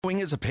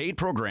Is a paid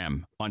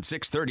program on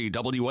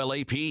 630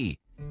 WLAP.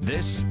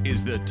 This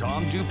is the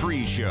Tom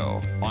Dupree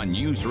Show on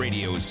News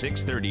Radio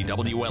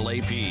 630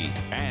 WLAP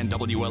and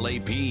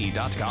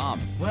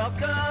WLAP.com.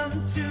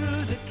 Welcome to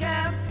the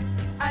camp.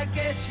 I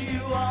guess you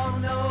all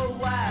know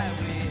why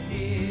we're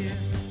here.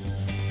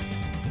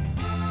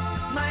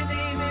 My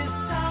name is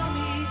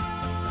Tommy,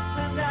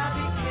 and I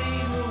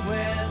became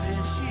aware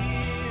this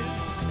year.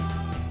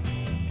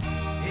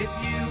 If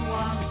you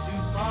want to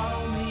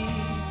follow me,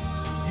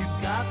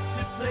 got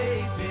to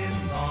play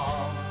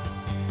pinball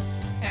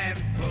and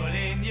put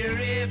in your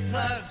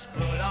earplugs,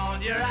 put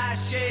on your eye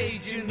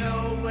shades, you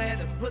know where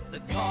to put the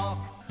cork.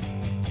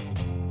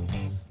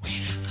 We're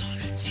not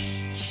gonna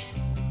take it.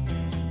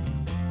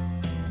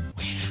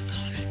 We're not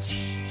gonna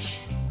take it.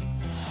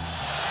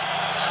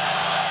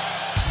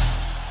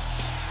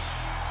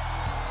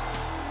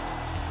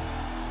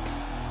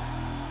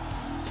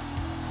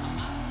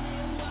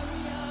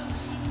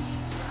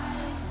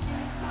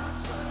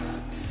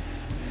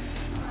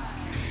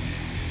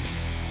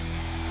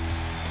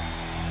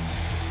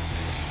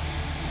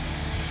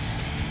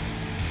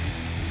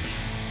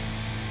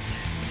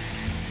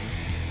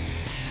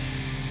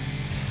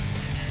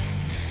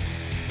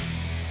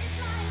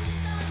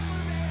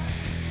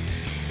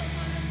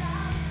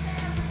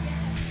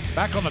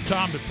 Back on the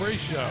Tom Dupree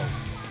Show,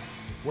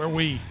 where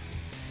we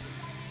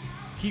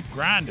keep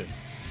grinding.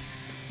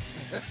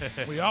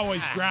 We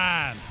always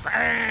grind.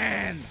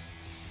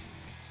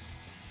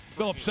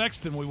 Philip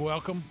Sexton, we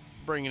welcome.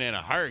 Bringing in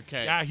a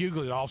hurricane. Guy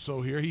Hughley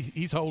also here.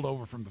 He's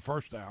holdover from the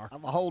first hour.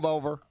 I'm a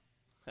holdover.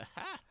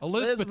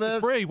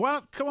 Elizabeth Dupree,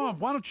 come on.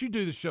 Why don't you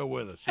do the show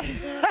with us?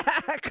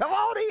 Come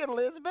on in,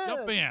 Elizabeth.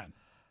 Jump in.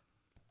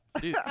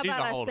 How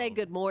about I say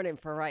good morning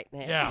for right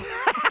now? Yeah.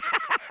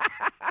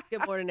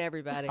 Good morning,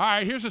 everybody. All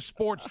right, here's a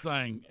sports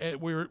thing.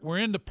 We're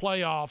in the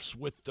playoffs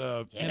with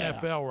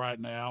NFL right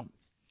now,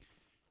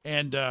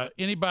 and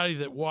anybody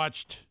that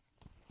watched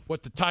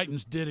what the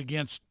Titans did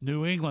against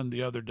New England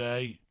the other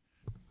day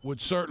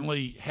would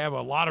certainly have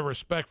a lot of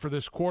respect for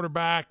this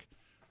quarterback.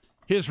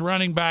 His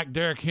running back,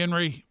 Derrick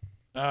Henry,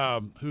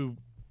 who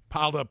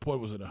piled up,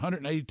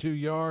 182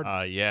 yards?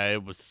 Yeah,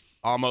 it was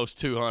almost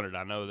 200.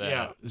 I know that.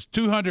 Yeah, it's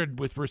 200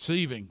 with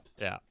receiving.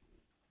 Yeah.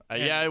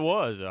 Yeah, it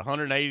was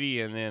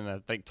 180 and then I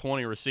think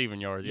 20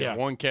 receiving yards. Yeah,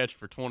 one catch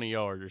for 20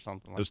 yards or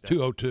something like that. It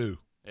was 202.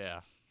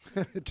 Yeah.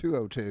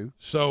 202.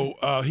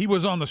 So he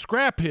was on the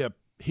scrap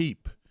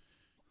heap.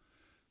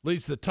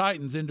 Leads the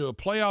Titans into a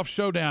playoff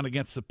showdown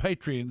against the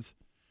Patreons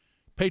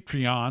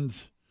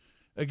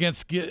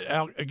against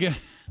again.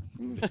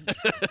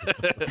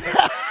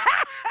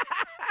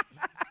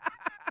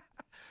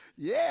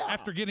 Yeah.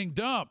 After getting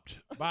dumped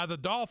by the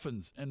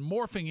Dolphins and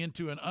morphing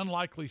into an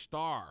unlikely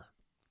star.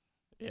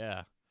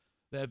 Yeah.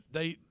 That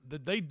they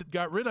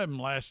got rid of him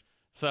last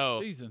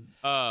season.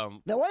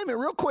 Now wait a minute,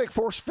 real quick,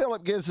 before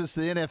Philip gives us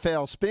the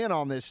NFL spin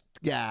on this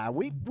guy.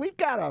 We've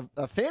got an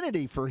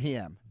affinity for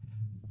him.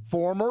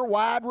 Former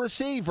wide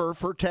receiver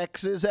for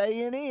Texas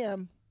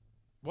A&M.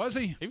 Was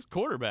he? He was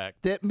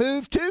quarterback. That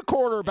moved to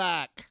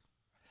quarterback.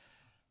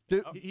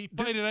 He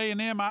played at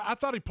A&M. I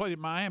thought he played at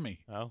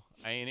Miami. Oh,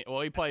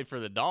 well, he played for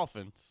the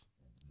Dolphins.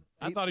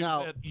 I thought he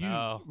was at U.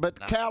 No, But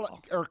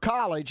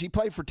college, he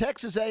played for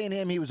Texas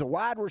A&M. He was a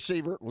wide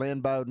receiver.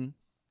 Lynn Bowden.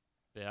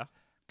 Yeah.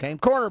 Came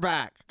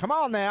quarterback. Come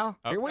on now.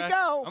 Okay. Here we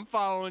go. I'm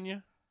following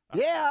you.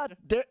 Yeah.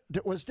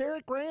 Was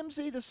Derek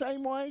Ramsey the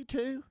same way,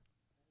 too?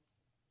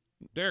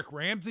 Derek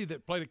Ramsey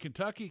that played at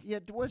Kentucky? Yeah.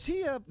 Was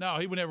he a – No,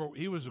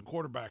 he was a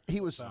quarterback.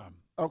 He was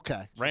 –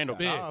 okay. Randall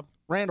Cobb.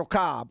 Randall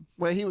Cobb.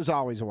 Well, he was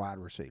always a wide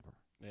receiver.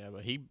 Yeah,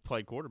 but he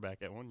played quarterback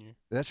at 1 year.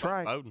 That's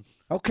right. Bowden.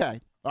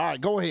 Okay. All right,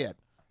 go ahead.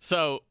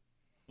 So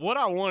what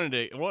I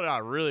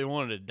really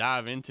wanted to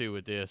dive into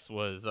with this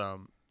was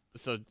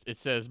so it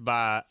says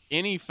by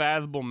any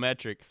fathomable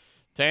metric,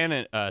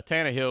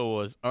 Tannehill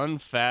was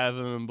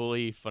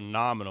unfathomably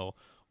phenomenal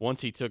once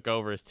he took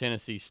over as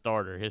Tennessee's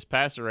starter. His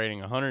passer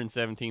rating,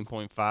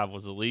 117.5,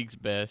 was the league's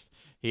best.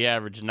 He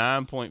averaged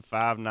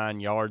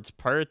 9.59 yards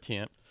per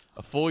attempt,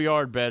 a full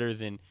yard better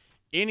than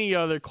any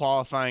other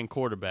qualifying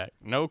quarterback.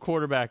 No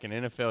quarterback in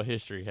NFL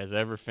history has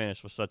ever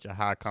finished with such a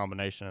high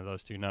combination of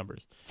those two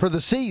numbers. For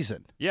the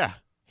season. Yeah.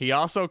 He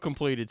also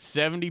completed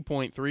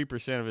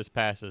 70.3% of his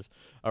passes,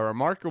 a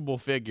remarkable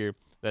figure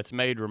that's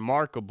made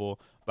remarkable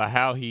by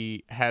how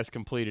he has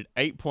completed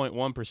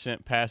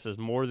 8.1% passes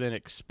more than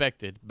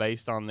expected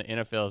based on the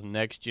NFL's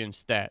next-gen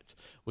stats,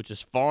 which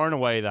is far and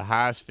away the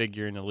highest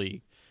figure in the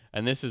league.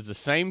 And this is the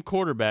same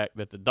quarterback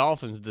that the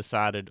Dolphins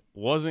decided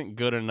wasn't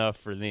good enough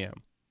for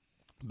them.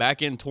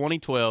 Back in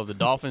 2012, the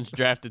Dolphins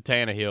drafted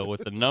Tannehill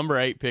with the number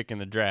 8 pick in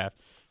the draft,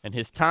 and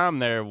his time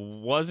there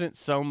wasn't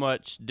so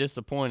much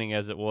disappointing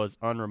as it was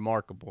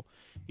unremarkable.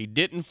 He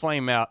didn't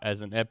flame out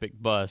as an epic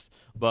bust,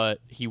 but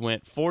he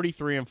went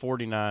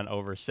 43-49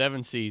 over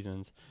 7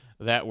 seasons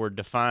that were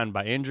defined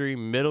by injury,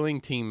 middling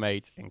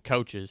teammates, and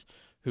coaches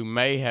who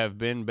may have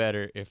been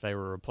better if they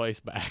were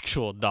replaced by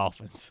actual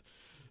Dolphins.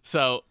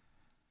 So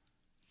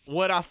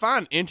what I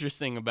find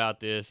interesting about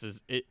this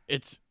is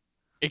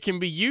it can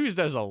be used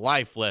as a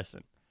life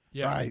lesson.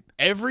 Yeah. Right.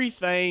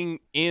 Everything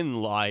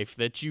in life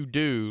that you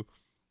do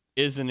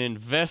is an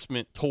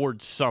investment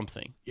towards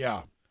something.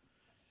 Yeah.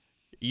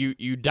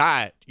 You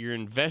diet, you're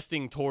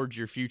investing towards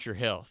your future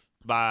health.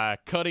 By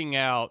cutting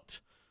out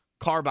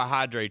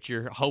carbohydrates,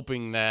 you're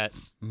hoping that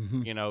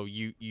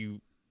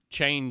you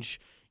change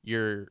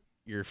your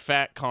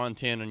fat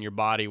content in your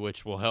body,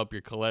 which will help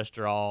your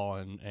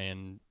cholesterol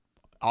and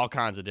all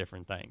kinds of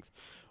different things.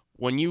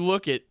 When you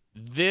look at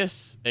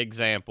this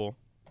example,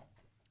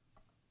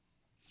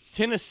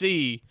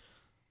 Tennessee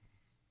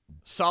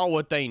saw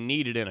what they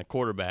needed in a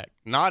quarterback.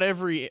 Not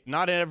every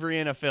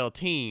NFL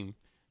team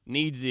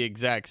needs the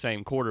exact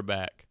same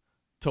quarterback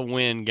to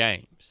win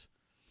games.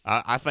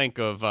 I think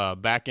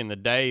of back in the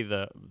day,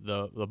 the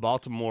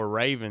Baltimore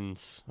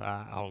Ravens.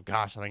 I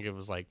think it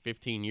was like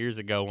 15 years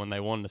ago when they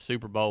won the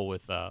Super Bowl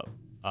with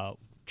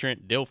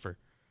Trent Dilfer.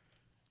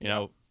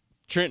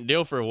 Trent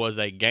Dilfer was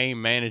a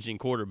game managing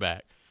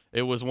quarterback.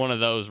 It was one of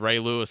those. Ray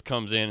Lewis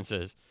comes in and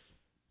says,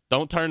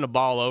 "Don't turn the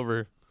ball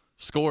over.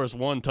 Score us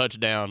one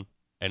touchdown,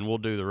 and we'll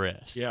do the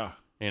rest." Yeah.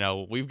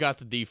 We've got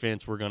the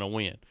defense. We're going to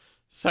win.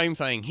 Same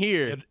thing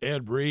here.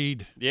 Ed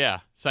Reed. Yeah,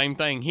 same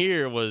thing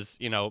here was,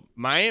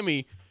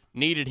 Miami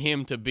needed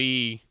him to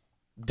be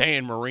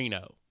Dan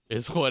Marino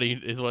is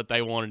what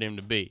they wanted him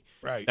to be.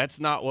 Right. That's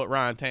not what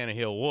Ryan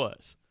Tannehill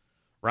was.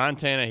 Ryan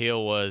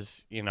Tannehill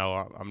was,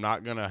 I'm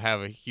not going to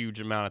have a huge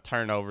amount of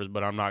turnovers,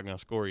 but I'm not going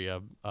to score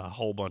you a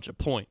whole bunch of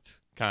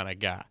points kind of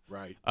guy.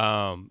 Right.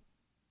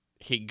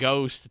 He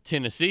goes to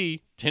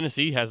Tennessee.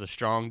 Tennessee has a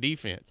strong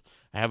defense.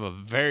 They have a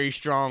very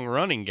strong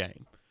running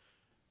game.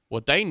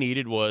 What they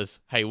needed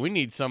was, hey, we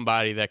need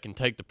somebody that can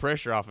take the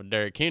pressure off of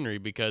Derrick Henry,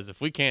 because if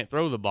we can't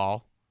throw the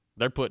ball,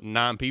 they're putting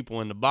 9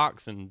 people in the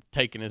box and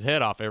taking his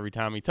head off every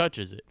time he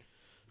touches it.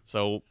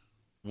 So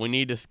we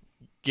need to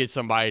get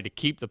somebody to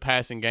keep the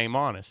passing game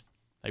honest.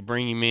 They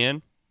bring him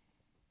in.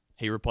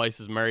 He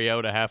replaces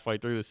Mariota halfway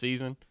through the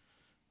season.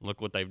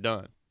 Look what they've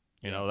done.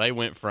 They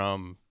went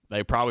from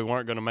they probably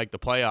weren't going to make the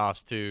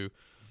playoffs to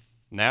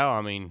now,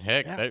 I mean,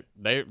 heck,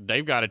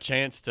 they've got a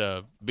chance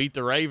to beat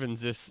the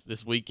Ravens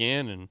this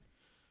weekend and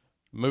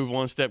move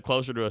one step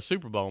closer to a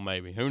Super Bowl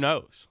maybe. Who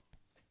knows?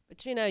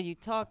 But, you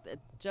talked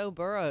Joe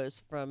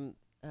Burrows from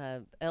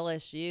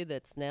LSU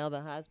that's now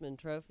the Heisman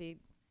Trophy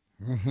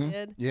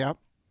kid. Yep.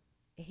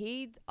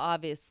 He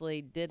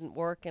obviously didn't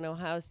work in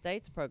Ohio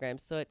State's program,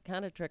 so it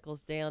kind of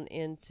trickles down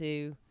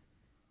into,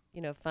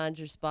 find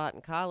your spot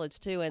in college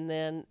too. And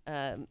then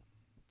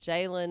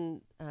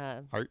Jalen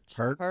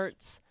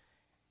Hurts.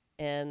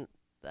 And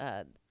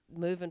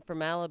moving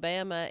from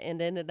Alabama and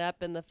ended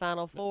up in the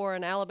Final Four,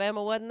 and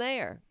Alabama wasn't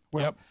there.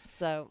 Yep.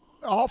 So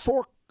all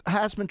 4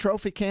 Heisman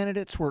Trophy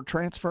candidates were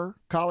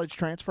college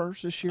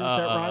transfers this year. Is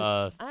that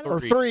right? Or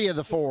 3 of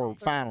the 4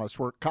 finalists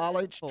were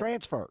college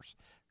transfers.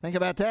 Think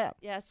about that.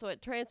 Yeah, so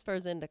it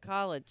transfers into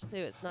college too.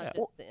 It's not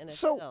just the NFL.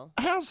 So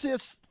how's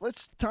this?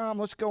 Tom,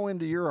 let's go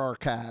into your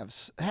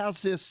archives.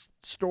 How's this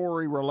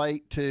story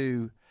relate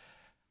to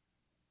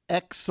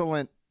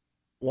excellent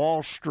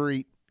Wall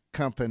Street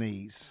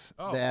companies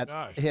that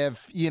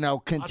have,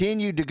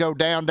 continued to go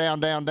down,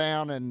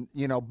 and,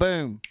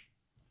 boom.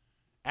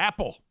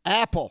 Apple.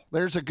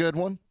 There's a good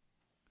one.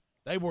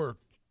 They were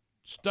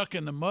stuck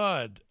in the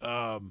mud,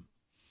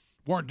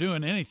 weren't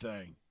doing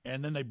anything,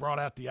 and then they brought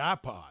out the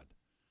iPod.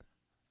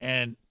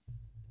 And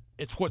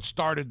it's what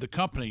started the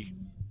company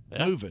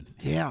moving.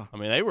 Yeah. I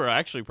mean, they were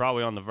actually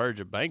probably on the verge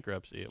of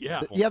bankruptcy.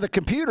 The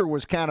computer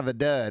was kind of a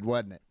dud,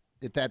 wasn't it,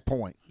 at that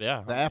point?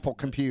 Yeah. The Apple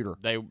computer.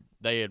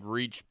 They had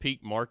reached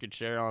peak market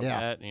share on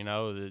that.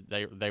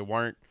 They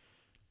weren't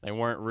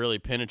really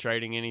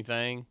penetrating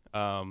anything.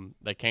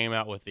 They came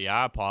out with the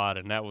iPod,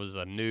 and that was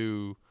a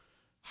new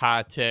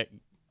high-tech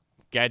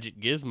gadget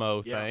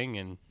gizmo thing,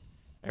 and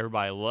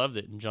everybody loved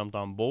it and jumped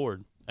on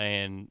board.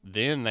 And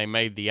then they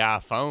made the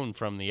iPhone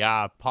from the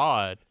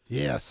iPod.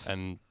 Yes.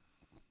 And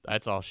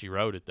that's all she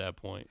wrote at that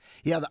point.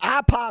 Yeah, the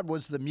iPod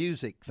was the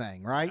music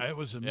thing, right? It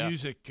was a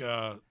music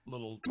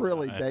little.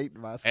 Really dating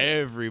myself.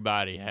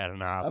 Everybody had an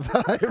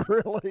iPod.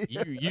 Really?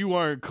 You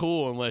weren't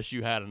cool unless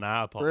you had an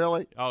iPod.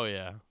 Really? Oh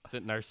yeah,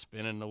 sitting there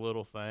spinning the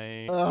little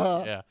thing.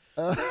 Uh-huh. Yeah.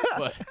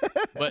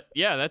 But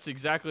yeah, that's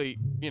exactly,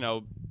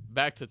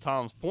 back to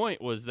Tom's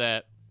point, was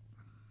that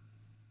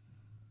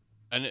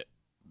an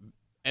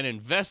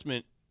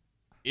investment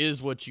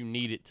is what you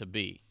need it to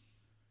be.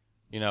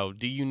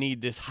 Do you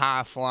need this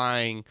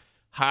high-flying,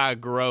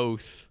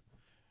 high-growth,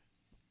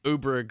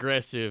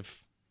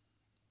 uber-aggressive,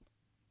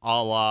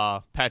 a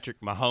la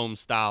Patrick Mahomes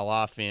style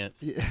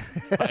offense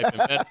type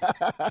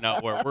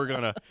investment? Where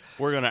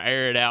we're gonna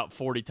air it out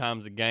 40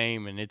 times a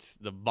game, and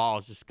the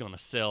ball's just gonna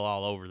sail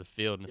all over the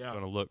field, and it's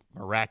gonna look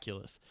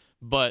miraculous.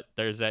 But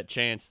there's that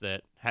chance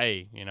that,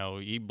 hey,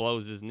 he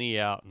blows his knee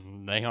out,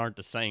 and they aren't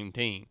the same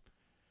team.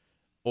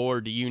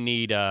 Or do you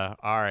need all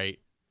right,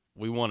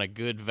 we want a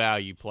good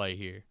value play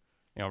here?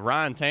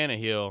 Ryan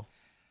Tannehill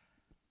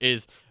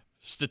is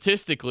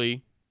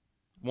statistically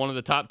one of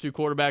the top 2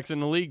 quarterbacks in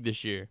the league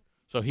this year.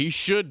 So he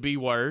should be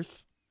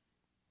worth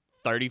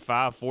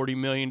 $35-40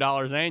 million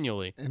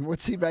annually. And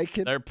what's he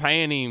making? They're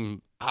paying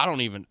him, I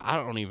don't even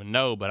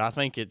know, but I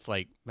think it's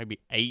like maybe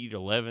 8,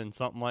 11,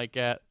 something like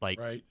that. Like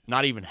Right.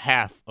 not even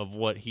half of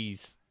what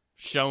he's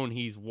shown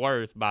he's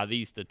worth by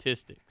these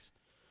statistics.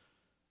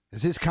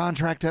 Is his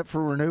contract up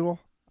for renewal?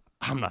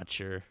 I'm not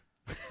sure.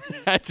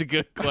 That's a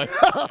good question.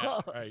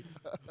 Right.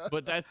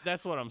 But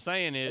that's what I'm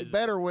saying He is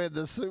better win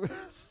the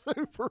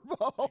Super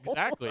Bowl.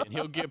 exactly, and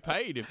he'll get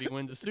paid if he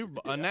wins the Super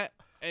Bowl. And that,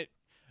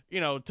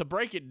 to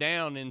break it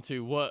down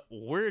into what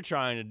we're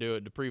trying to do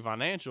at Dupree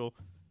Financial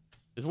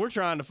is we're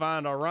trying to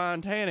find our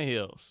Ryan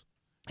Tannehills.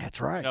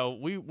 That's right.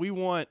 We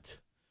want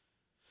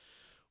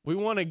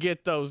to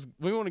get those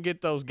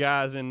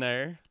guys in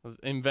there, those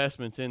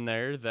investments in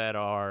there that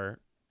are,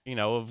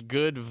 of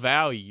good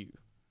value.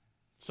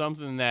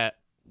 Something that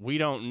we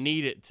don't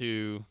need it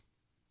to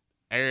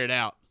air it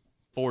out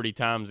 40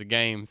 times a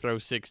game, throw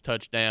 6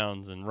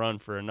 touchdowns and run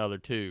for another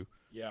 2.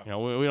 Yeah.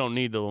 We don't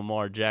need the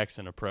Lamar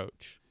Jackson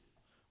approach.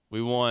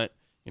 We want,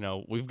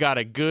 we've got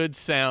a good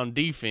sound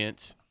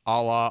defense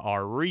a la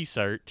our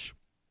research.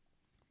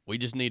 We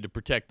just need to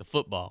protect the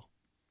football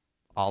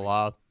a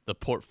la the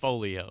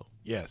portfolio.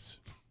 Yes.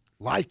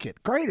 Like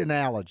it. Great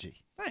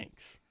analogy.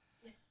 Thanks.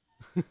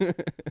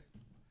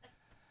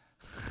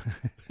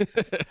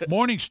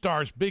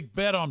 Morningstar's big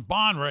bet on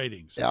bond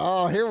ratings.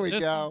 Oh, here we This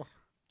go.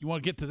 You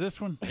want to get to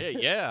this one?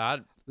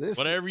 This-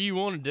 Whatever you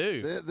want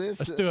to do. This,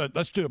 Let's do it.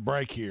 Let's do a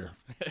break here.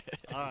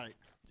 all right.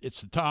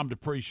 It's the Tom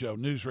Dupree Show,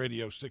 News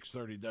Radio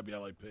 630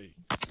 WLAP.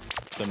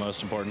 The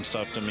most important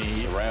stuff to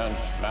me, Iran's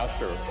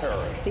master of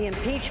terror. The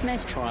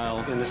impeachment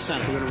Trial in the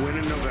Senate. We're going to win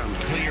in November.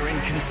 Clear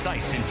and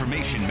concise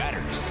information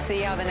matters.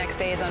 See how the next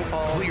days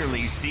unfold.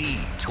 Clearly see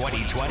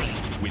 2020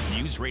 with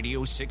News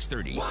Radio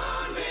 630.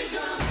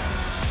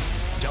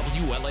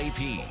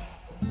 WLAP.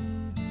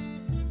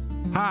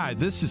 Hi,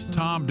 this is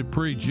Tom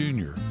Dupree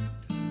Jr.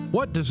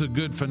 What does a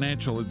good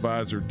financial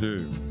advisor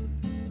do?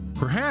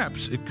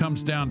 Perhaps it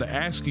comes down to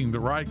asking the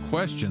right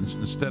questions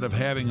instead of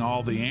having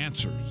all the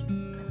answers.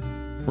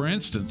 For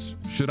instance,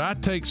 should I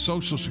take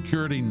Social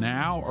Security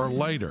now or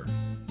later?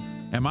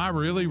 Am I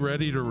really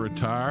ready to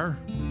retire?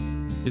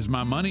 Is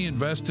my money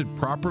invested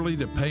properly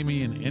to pay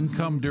me an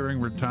income during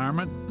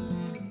retirement?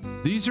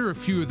 These are a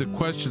few of the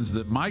questions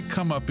that might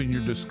come up in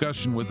your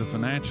discussion with a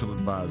financial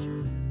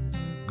advisor.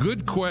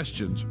 Good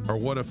questions are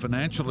what a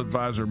financial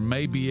advisor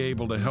may be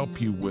able to help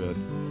you with.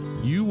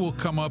 You will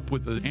come up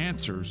with the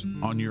answers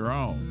on your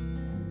own.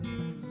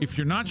 If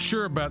you're not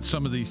sure about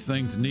some of these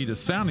things and need a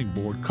sounding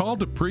board, call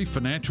Dupree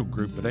Financial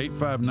Group at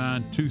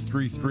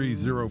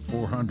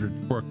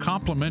 859-233-0400 for a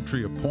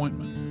complimentary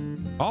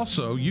appointment.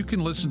 Also, you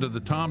can listen to the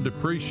Tom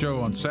Dupree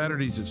Show on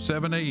Saturdays at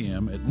 7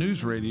 a.m. at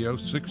News Radio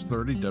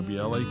 630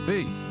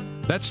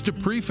 WLAP. That's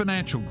Dupree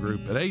Financial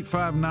Group at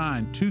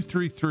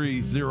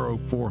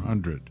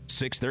 859-233-0400.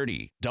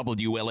 630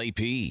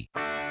 WLAP.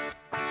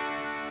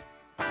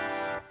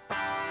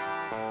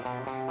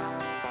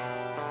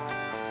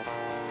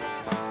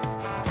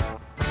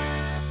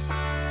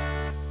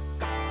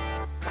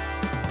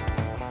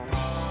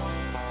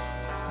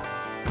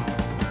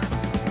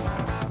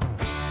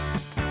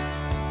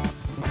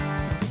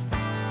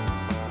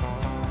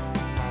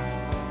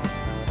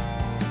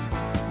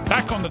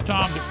 Back on the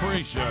Tom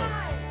Dupree Show.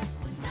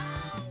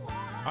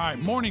 All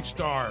right,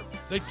 Morningstar,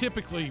 they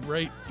typically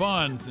rate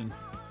funds and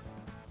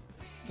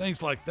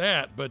things like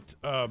that, but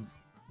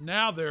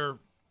now they're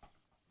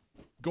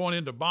going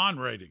into bond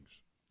ratings.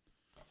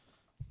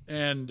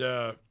 And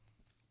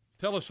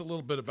tell us a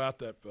little bit about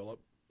that, Philip.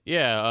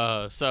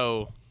 Yeah,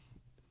 so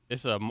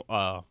it's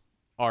a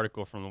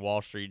article from the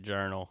Wall Street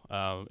Journal.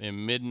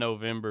 In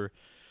mid-November,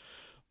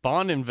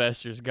 bond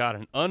investors got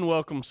an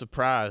unwelcome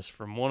surprise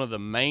from one of the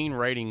main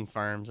rating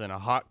firms in a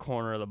hot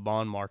corner of the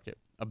bond market.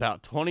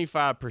 About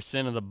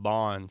 25% of the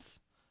bonds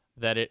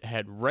that it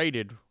had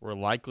rated were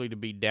likely to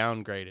be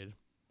downgraded.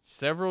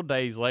 Several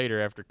days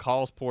later, after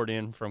calls poured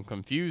in from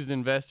confused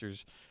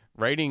investors,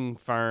 rating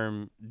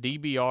firm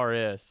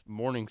DBRS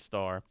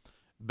Morningstar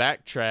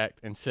backtracked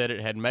and said it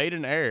had made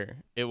an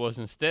error. It was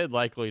instead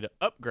likely to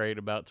upgrade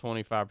about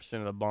 25%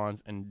 of the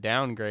bonds and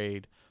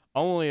downgrade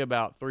only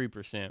about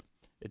 3%.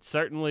 It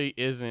certainly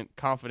isn't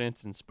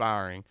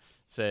confidence-inspiring,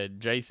 said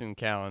Jason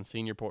Callan,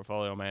 senior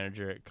portfolio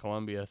manager at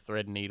Columbia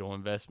Threadneedle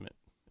Investment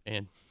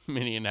in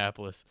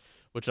Minneapolis,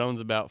 which owns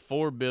about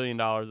 $4 billion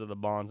of the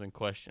bonds in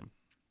question.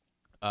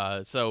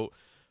 So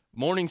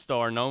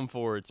Morningstar, known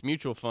for its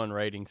mutual fund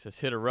ratings, has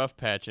hit a rough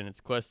patch in its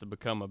quest to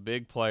become a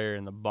big player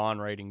in the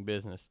bond rating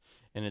business.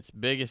 In its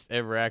biggest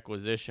ever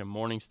acquisition,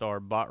 Morningstar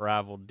bought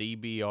rival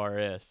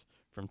DBRS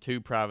from 2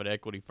 private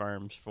equity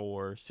firms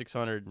for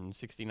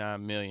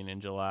 $669 million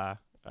in July,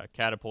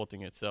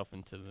 catapulting itself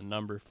into the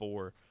number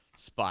 4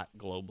 spot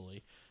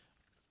globally.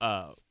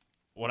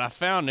 What I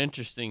found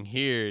interesting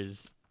here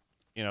is,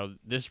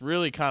 this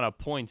really kind of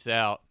points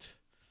out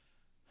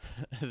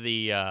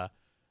the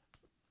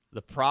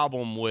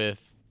problem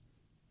with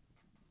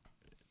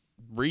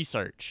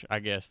research, I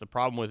guess. The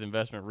problem with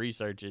investment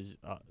research is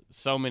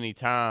so many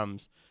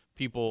times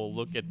people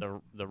look at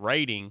the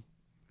rating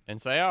and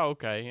say, oh,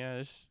 okay, yeah,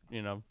 it's,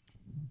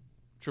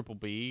 triple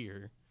B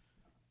or,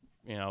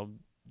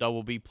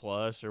 double B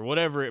plus or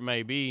whatever it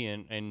may be,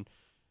 and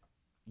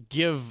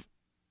give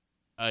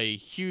a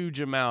huge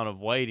amount of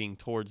weighting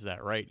towards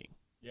that rating.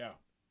 Yeah.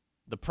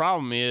 The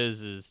problem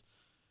is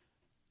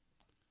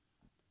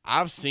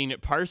I've seen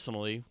it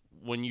personally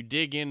when you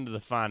dig into the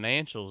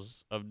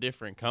financials of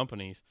different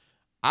companies.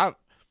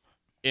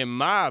 In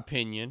my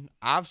opinion,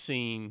 I've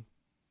seen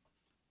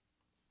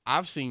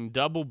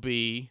double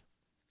B,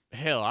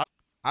 hell,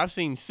 I've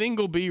seen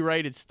single B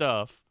rated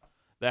stuff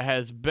that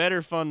has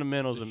better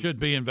fundamentals It should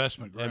be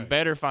investment grade and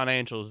better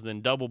financials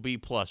than double B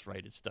plus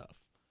rated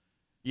stuff.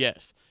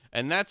 Yes,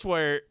 and that's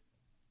where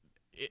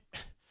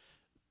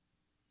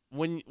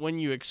when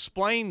you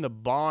explain the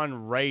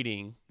bond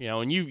rating,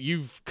 and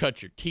you've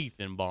cut your teeth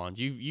in bonds.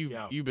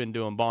 You've been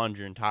doing bonds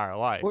your entire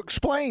life. Well,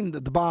 explain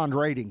the bond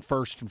rating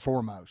first and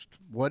foremost.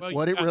 What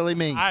it really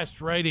means.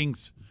 Highest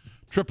ratings,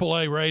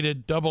 AAA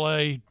rated,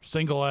 AA,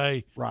 single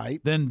A. Right.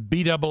 Then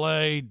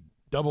BAA,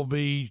 double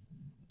B,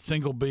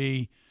 single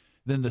B,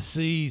 then the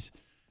C's.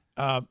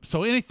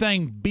 So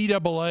anything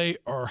BAA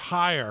or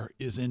higher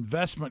is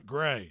investment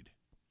grade.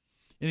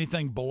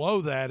 Anything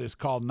below that is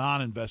called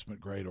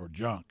non-investment grade or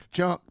junk.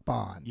 Junk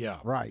bonds. Yeah.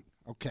 Right.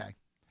 Okay.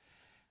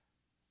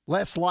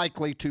 Less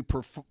likely to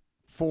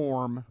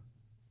perform.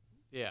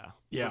 Yeah.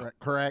 Yeah.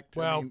 Correct?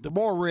 Well, I mean,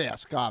 more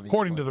risk, obviously.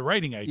 According to the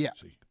rating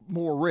agency. Yeah.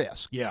 More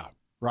risk. Yeah.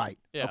 Right.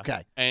 Yeah.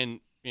 Okay. And,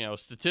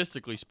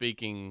 statistically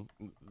speaking,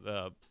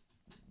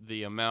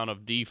 the amount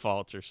of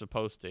defaults are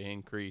supposed to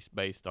increase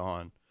based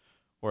on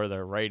where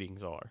their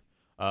ratings are.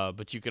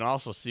 But you can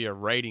also see a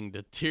rating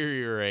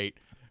deteriorate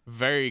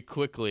very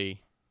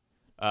quickly.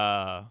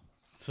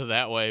 So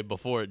that way,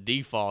 before it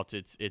defaults,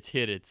 it's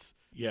hit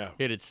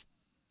its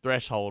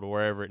threshold or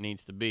wherever it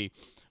needs to be.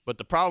 But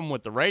the problem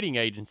with the rating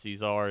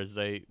agencies is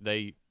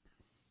they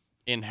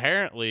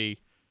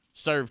inherently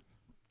serve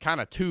kind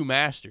of two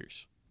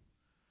masters.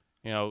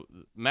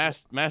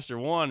 Master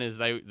one is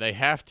they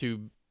have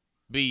to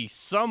be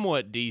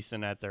somewhat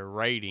decent at their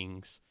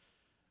ratings,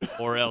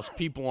 or else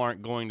people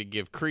aren't going to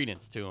give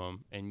credence to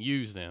them and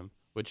use them,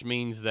 which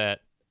means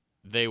that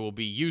they will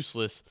be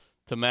useless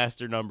to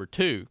master number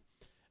two.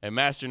 And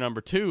master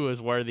number two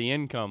is where the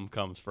income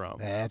comes from.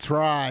 That's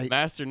right.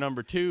 Master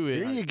number two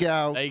is there you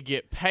go. They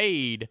get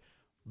paid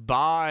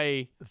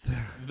by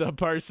the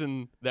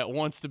person that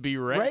wants to be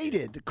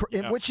rated.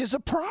 Which is a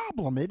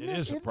problem, isn't it? It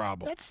is a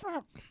problem. That's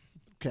not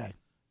okay.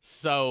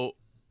 So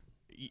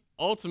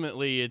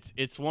ultimately,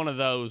 it's one of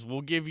those.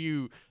 We'll give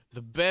you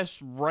the best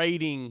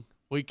rating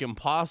we can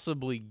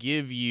possibly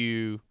give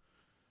you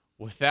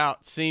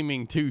without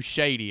seeming too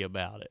shady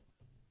about it.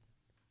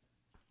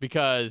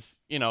 Because,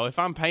 if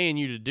I'm paying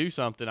you to do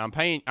something, I'm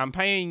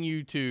paying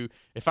you to,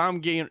 if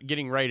I'm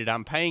getting rated,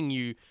 I'm paying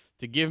you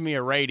to give me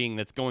a rating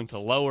that's going to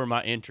lower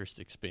my interest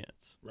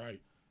expense. Right.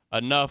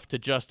 Enough to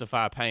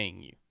justify paying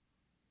you.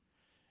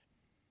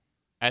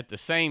 At the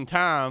same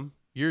time,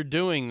 you're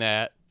doing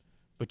that,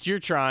 but you're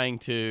trying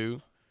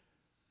to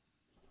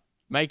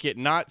make it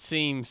not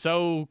seem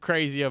so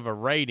crazy of a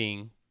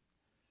rating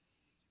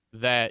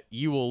that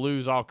you will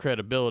lose all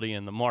credibility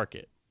in the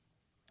market.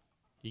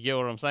 You get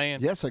what I'm saying?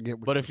 Yes, I get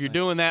what But you're if you're saying.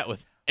 doing that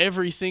with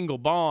every single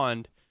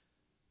bond,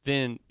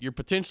 then you're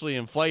potentially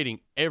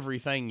inflating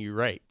everything you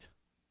rate.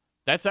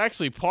 That's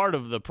actually part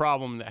of the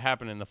problem that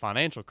happened in the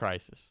financial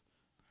crisis,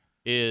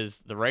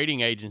 is the rating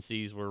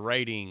agencies were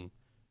rating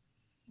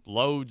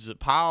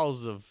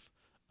piles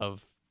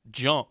of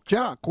junk.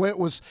 Junk.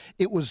 Well,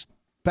 it was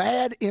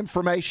bad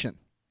information.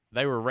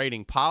 They were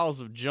rating piles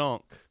of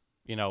junk,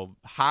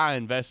 high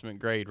investment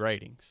grade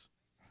ratings.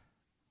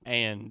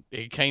 And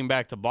it came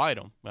back to bite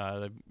them.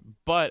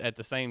 But at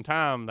the same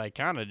time, they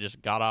kind of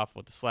just got off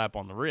with a slap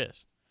on the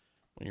wrist.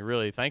 When you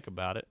really think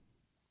about it,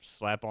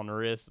 slap on the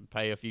wrist and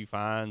pay a few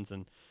fines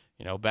and,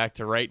 back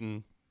to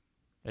rating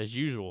as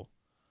usual.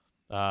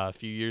 A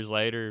few years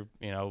later,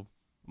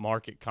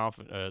 market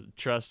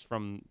trust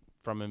from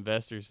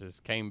investors has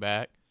came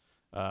back,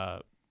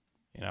 and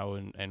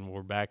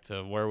we're back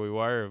to where we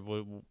were.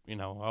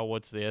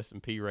 What's the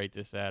S&P rate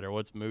this at, or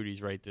what's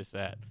Moody's rate this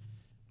at?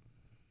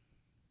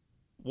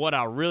 What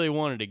I really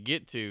wanted to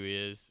get to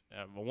is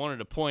I wanted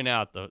to point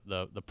out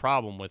the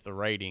problem with the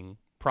rating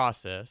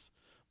process,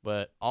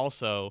 but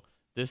also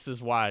this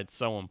is why it's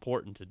so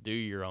important to do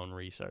your own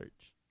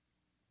research.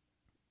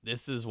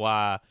 This is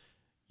why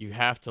you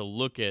have to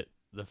look at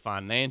the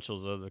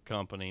financials of the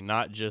company,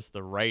 not just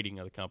the rating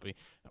of the company.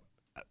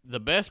 The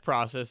best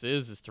process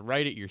is to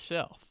rate it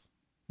yourself.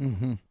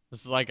 Mm-hmm.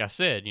 This is like I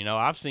said,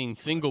 I've seen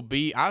single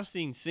B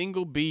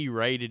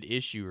rated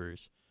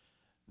issuers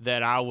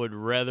that I would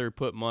rather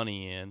put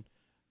money in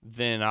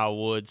than I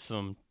would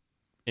some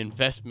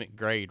investment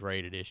grade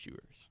rated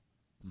issuers.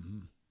 Mm-hmm.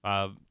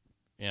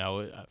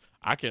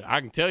 I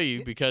can tell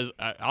you because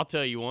I'll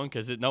tell you one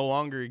because it no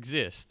longer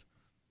exists.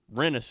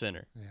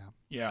 Rent-A-Center.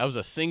 Yeah. That was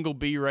a single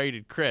B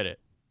rated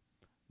credit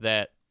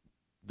that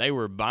they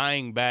were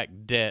buying back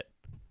debt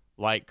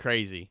like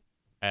crazy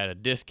at a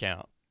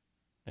discount.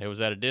 It was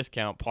at a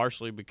discount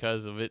partially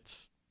because of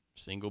its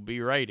single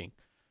B rating.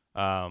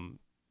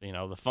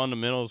 The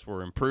fundamentals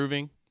were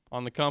improving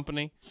on the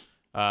company.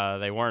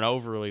 They weren't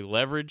overly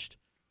leveraged,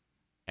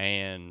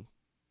 and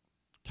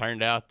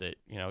turned out that,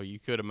 you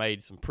could have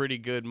made some pretty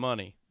good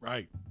money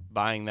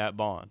buying that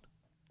bond.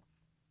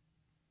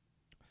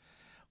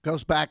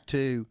 Goes back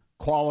to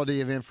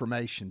quality of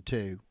information,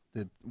 too,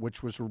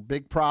 which was a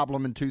big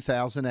problem in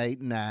 2008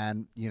 and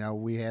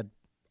 2009. We had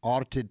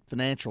audited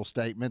financial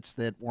statements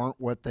that weren't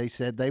what they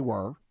said they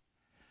were.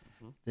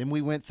 Then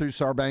we went through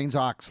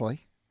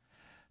Sarbanes-Oxley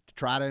to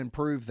try to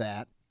improve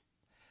that.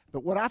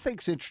 But what I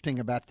think is interesting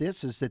about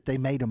this is that they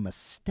made a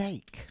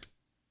mistake.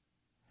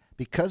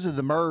 Because of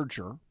the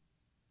merger,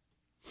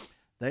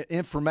 the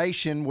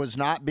information was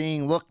not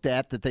being looked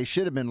at that they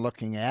should have been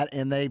looking at,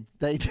 and they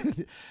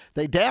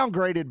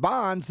downgraded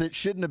bonds that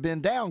shouldn't have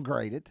been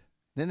downgraded.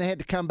 Then they had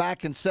to come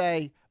back and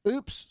say,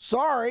 oops,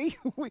 sorry,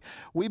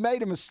 we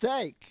made a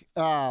mistake.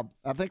 I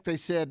think they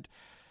said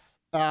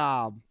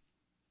they're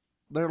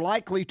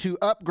likely to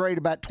upgrade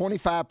about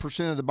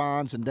 25% of the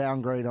bonds and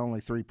downgrade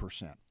only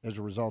 3% as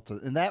a result of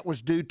it. And that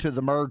was due to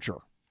the merger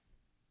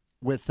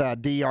with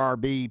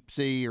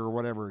DRBC or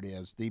whatever it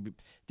is,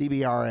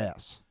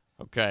 DBRS.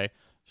 Okay,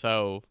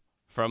 so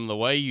from the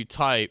way you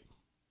type,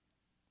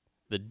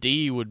 the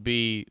D would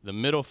be the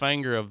middle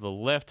finger of the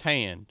left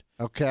hand.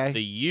 Okay.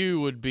 The U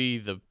would be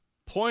the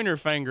pointer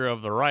finger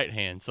of the right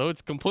hand. So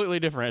it's completely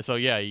different. So,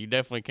 yeah, you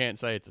definitely can't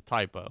say it's a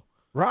typo.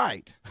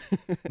 Right.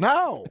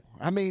 No.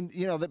 I mean,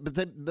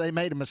 but they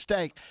made a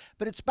mistake.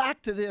 But it's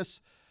back to this,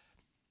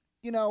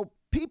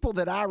 people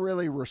that I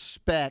really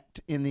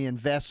respect in the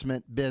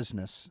investment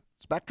business.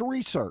 It's back to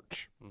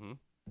research. Mm-hmm.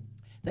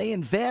 They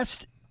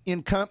invest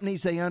in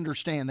companies they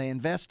understand. They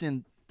invest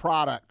in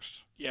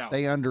products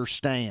they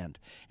understand.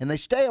 And they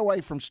stay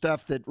away from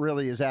stuff that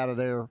really is out of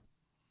their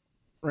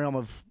realm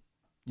of,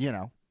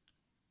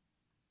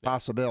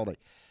 possibility.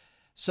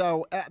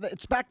 So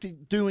it's back to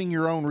doing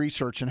your own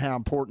research and how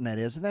important that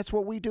is, and that's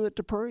what we do at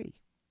Dupree.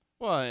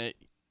 Well,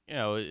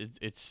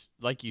 it's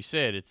like you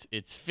said,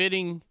 it's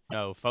fitting.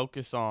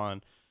 Focus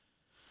on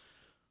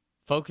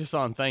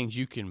things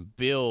you can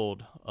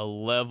build a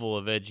level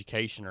of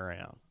education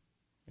around,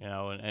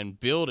 and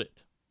build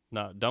it.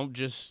 No, don't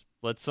just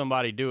let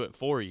somebody do it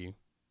for you.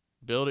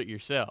 Build it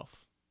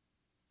yourself.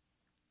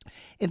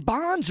 And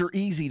bonds are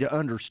easy to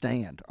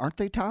understand, aren't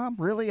they, Tom?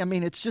 Really? I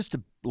mean, it's just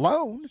a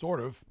loan. Sort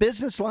of.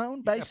 Business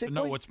loan, basically. You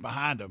have to know what's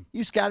behind them. You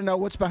just got to know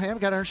what's behind them.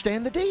 Got to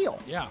understand the deal.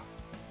 Yeah.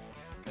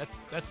 That's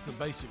the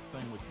basic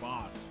thing with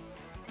bonds.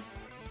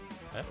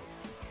 Yeah.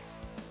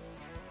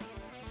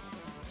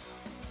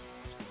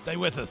 Stay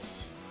with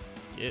us.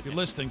 You're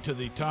listening to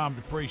the Tom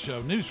Dupree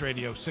Show, News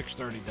Radio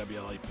 630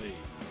 WLAP.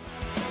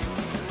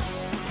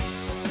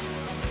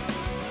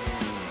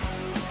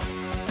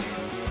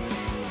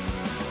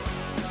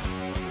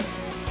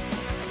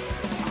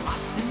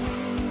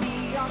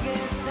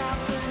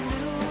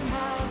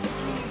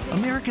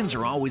 Americans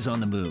are always on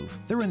the move.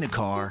 They're in the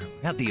car,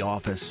 at the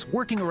office,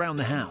 working around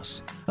the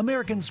house.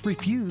 Americans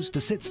refuse to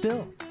sit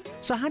still.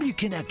 So how do you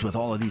connect with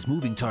all of these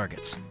moving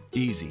targets?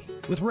 Easy.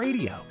 With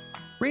radio.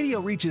 Radio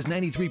reaches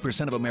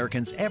 93% of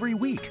Americans every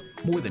week,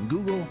 more than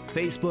Google,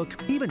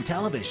 Facebook, even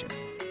television.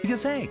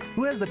 Because hey,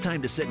 who has the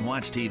time to sit and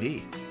watch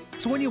TV?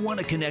 So when you want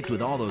to connect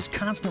with all those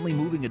constantly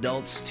moving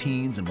adults,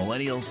 teens, and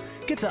millennials,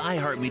 get to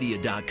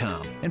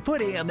iHeartMedia.com and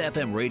put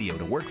AM/FM radio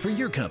to work for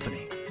your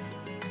company.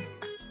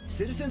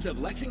 Citizens of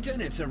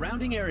Lexington and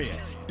surrounding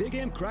areas, Big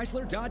M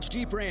Chrysler Dodge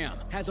Jeep Ram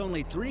has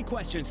only 3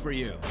 questions for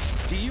you.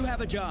 Do you have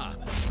a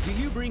job? Do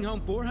you bring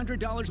home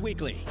 $400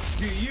 weekly?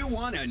 Do you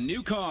want a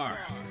new car?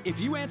 If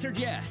you answered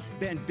yes,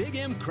 then Big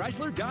M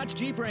Chrysler Dodge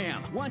Jeep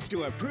Ram wants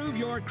to approve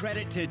your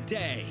credit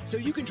today so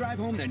you can drive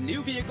home the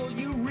new vehicle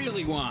you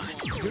really want.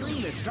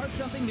 During the Start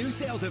Something New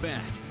sales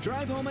event,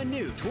 drive home a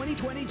new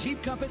 2020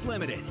 Jeep Compass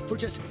Limited for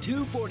just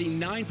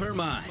 $249 per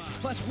month.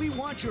 Plus, we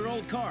want your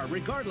old car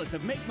regardless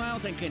of make,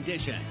 miles, and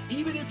condition,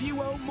 even if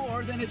you owe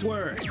more than it's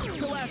worth.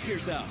 So ask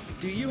yourself,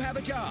 do you have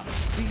a job?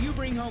 Do you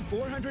bring home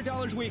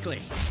 $400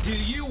 weekly? Do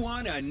you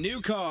want a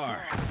new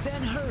car?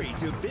 Then hurry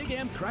to Big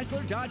M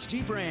Chrysler Dodge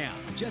Jeep Ram,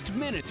 just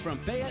minutes from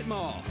Fayette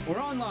Mall, or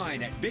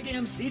online at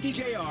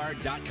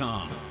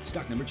bigmctjr.com.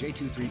 Stock number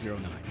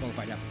J2309.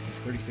 Qualified applicants.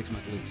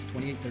 36-month lease.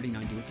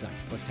 $28.39 due at signing.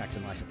 Plus tax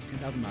and license.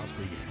 10,000 miles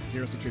per year.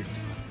 0 security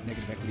deposit.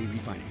 Negative equity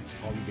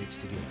refinanced. All rebates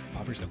to dealer.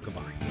 Offers don't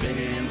combine. Big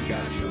M's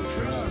got your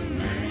truck,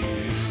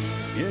 man.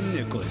 In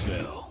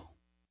Nicholasville.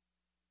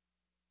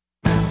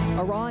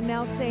 Iran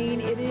now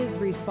saying it is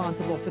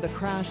responsible for the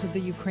crash of the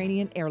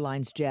Ukrainian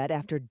Airlines jet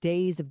after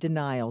days of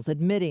denials,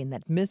 admitting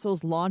that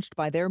missiles launched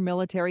by their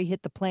military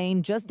hit the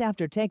plane just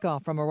after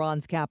takeoff from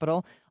Iran's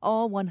capital.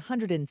 All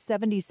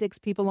 176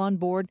 people on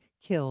board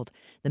killed.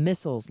 The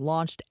missiles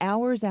launched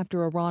hours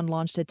after Iran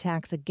launched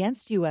attacks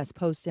against U.S.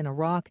 posts in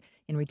Iraq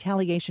in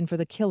retaliation for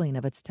the killing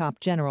of its top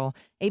general.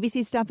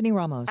 ABC's Stephanie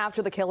Ramos.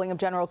 After the killing of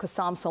General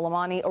Qassam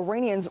Soleimani,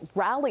 Iranians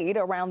rallied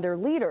around their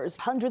leaders,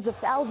 hundreds of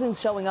thousands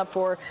showing up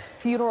for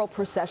funeral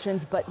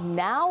processions. But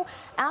now,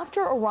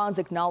 after Iran's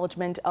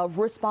acknowledgement of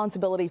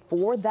responsibility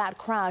for that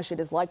crash, it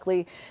is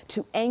likely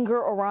to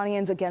anger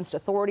Iranians against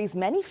authorities,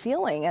 many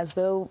feeling as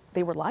though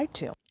they were lied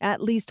to.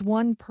 At least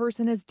one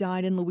person has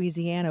died in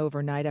Louisiana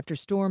overnight after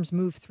storms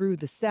moved through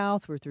the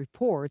south with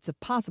reports of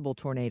possible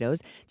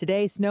tornadoes.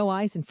 Today, snow,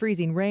 ice, and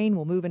freezing rain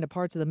will move into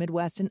parts of the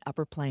Midwest and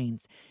Upper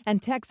Plains.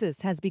 And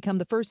Texas has become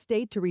the first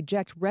state to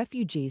reject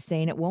refugees,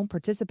 saying it won't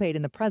participate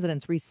in the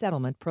president's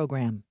resettlement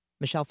program.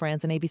 Michelle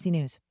Franzen, ABC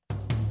News.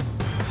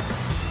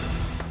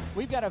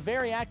 We've got a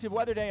very active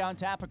weather day on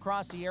tap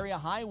across the area.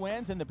 High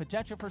winds and the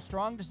potential for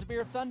strong to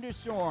severe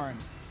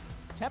thunderstorms.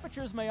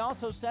 Temperatures may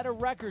also set a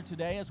record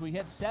today as we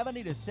hit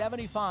 70 to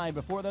 75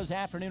 before those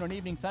afternoon and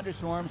evening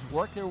thunderstorms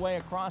work their way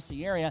across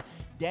the area.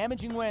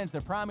 Damaging winds,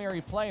 the primary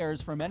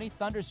players for many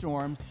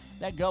thunderstorms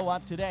that go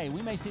up today.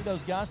 We may see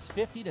those gusts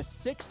 50 to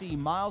 60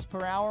 miles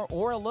per hour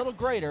or a little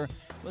greater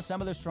with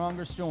some of the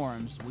stronger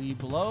storms. We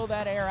blow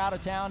that air out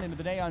of town into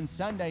the day on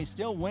Sunday.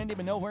 Still windy,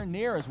 but nowhere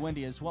near as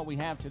windy as what we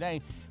have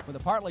today. With a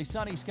partly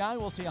sunny sky,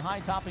 we'll see a high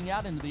topping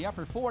out into the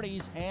upper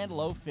 40s and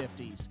low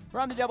 50s.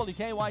 From the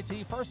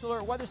WKYT First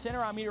Alert Weather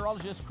Center, I'm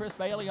meteorologist Chris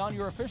Bailey on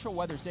your official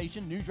weather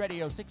station, News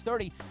Radio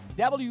 630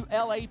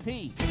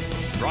 WLAP.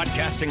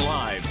 Broadcasting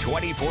live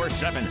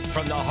 24/7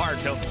 from the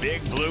heart of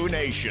Big Blue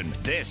Nation.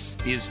 This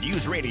is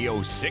News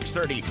Radio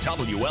 630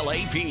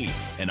 WLAP,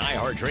 an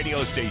iHeart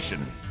radio station.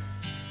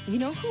 You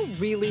know who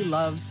really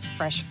loves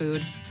fresh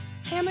food?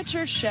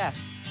 Amateur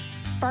chefs,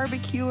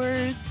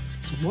 barbecuers,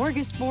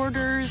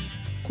 smorgasborders,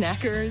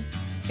 snackers,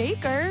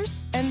 bakers,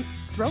 and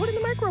throw it in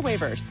the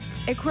microwavers.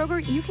 At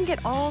Kroger, you can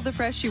get all the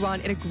fresh you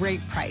want at a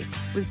great price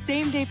with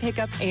same-day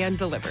pickup and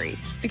delivery.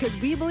 Because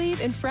we believe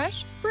in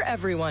fresh for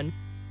everyone.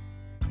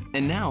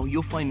 And now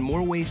you'll find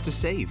more ways to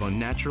save on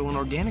natural and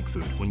organic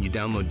food. When you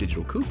download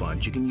digital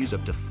coupons, you can use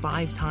up to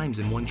 5 times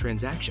in one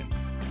transaction.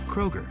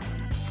 Kroger,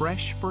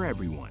 fresh for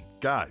everyone.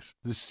 Guys,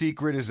 the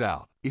secret is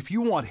out. If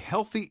you want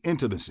healthy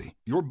intimacy,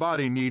 your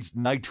body needs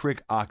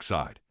nitric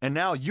oxide. And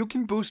now you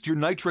can boost your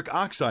nitric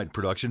oxide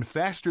production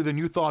faster than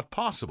you thought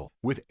possible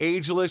with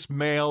Ageless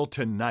Male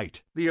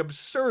Tonight, the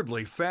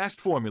absurdly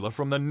fast formula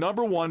from the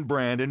 #1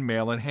 brand in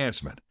male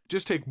enhancement.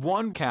 Just take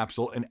 1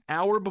 capsule an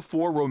hour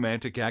before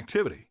romantic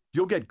activity.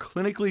 You'll get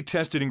clinically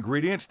tested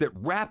ingredients that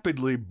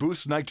rapidly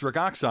boost nitric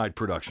oxide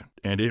production,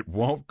 and it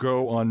won't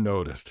go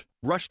unnoticed.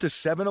 Rush to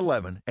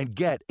 7-Eleven and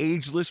get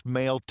Ageless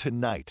Male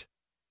Tonight.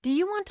 Do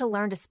you want to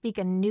learn to speak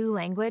a new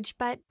language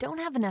but don't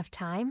have enough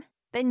time?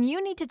 Then you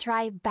need to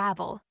try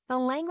Babbel, the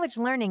language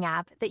learning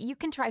app that you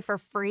can try for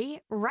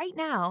free right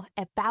now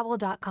at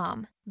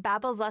Babbel.com.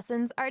 Babbel's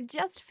lessons are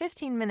just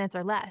 15 minutes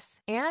or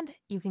less, and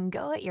you can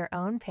go at your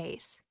own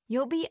pace.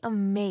 You'll be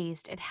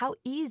amazed at how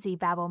easy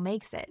Babbel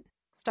makes it.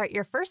 Start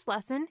your first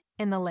lesson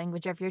in the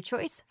language of your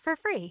choice for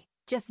free.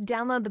 Just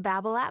download the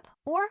Babbel app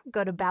or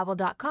go to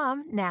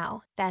Babbel.com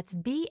now. That's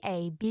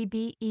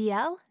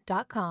BABBEL.com.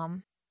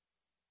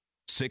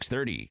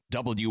 630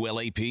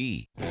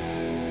 WLAP.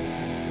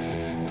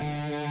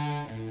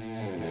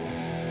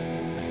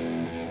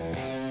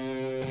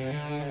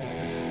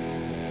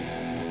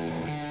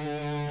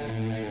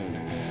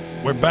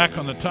 We're back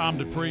on the Tom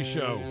Dupree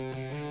Show.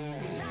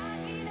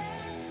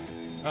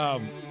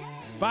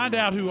 Find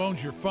out who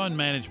owns your fund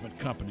management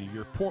company.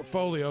 Your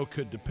portfolio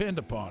could depend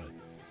upon it.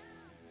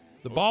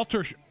 The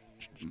Balter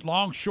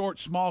Long Short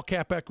Small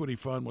Cap Equity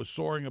Fund was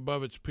soaring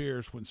above its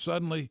peers when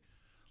suddenly,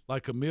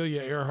 like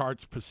Amelia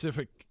Earhart's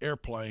Pacific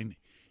airplane,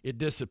 it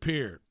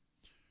disappeared.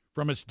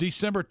 From its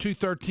December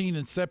 2013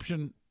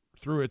 inception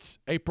through its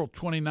April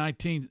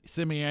 2019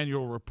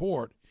 semi-annual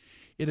report,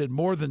 it had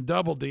more than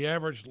doubled the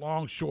average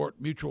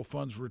long-short mutual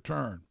funds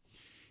return.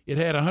 It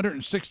had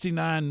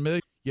 $169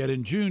 million, yet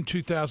in June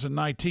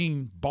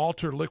 2019,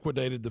 Balter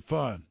liquidated the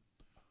fund.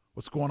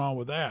 What's going on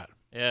with that?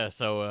 Yeah,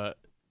 so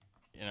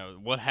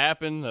what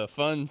happened? The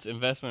fund's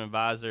investment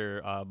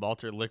advisor,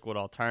 Balter Liquid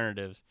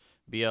Alternatives,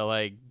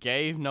 BLA,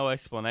 gave no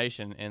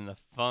explanation in the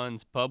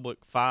fund's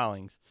public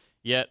filings,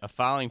 yet a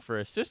filing for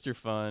a sister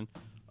fund,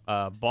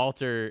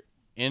 Balter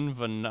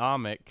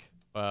Invonomic,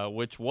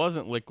 which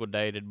wasn't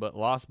liquidated but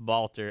lost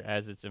Balter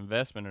as its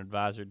investment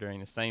advisor during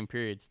the same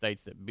period,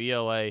 states that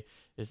BLA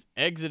is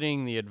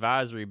exiting the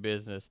advisory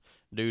business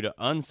due to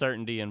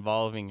uncertainty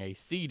involving a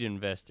seed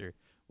investor,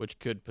 which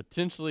could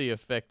potentially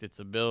affect its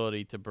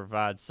ability to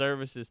provide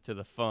services to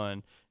the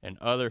fund and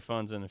other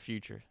funds in the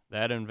future.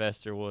 That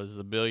investor was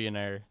the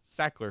billionaire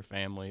Sackler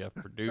family of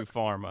Purdue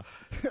Pharma,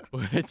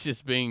 which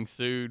is being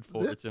sued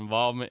for its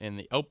involvement in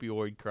the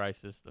opioid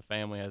crisis. The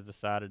family has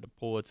decided to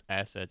pull its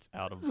assets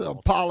out of This is an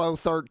Apollo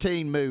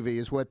 13 movie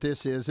is what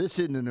this is. This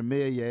isn't an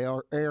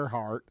Amelia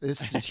Earhart.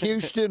 This is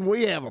Houston.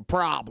 We have a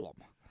problem.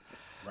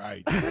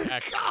 Right.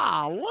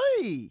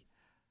 Golly.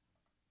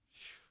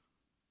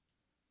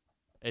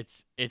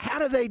 It's How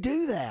do they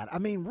do that? I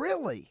mean,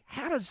 really,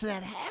 how does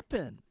that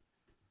happen?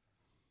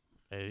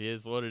 It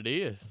is what it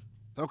is.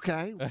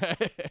 Okay.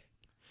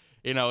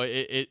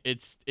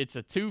 it's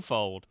a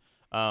twofold.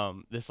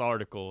 This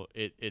article,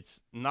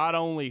 it's not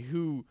only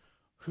who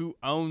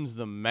owns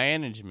the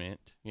management.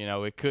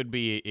 It could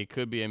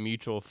be a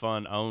mutual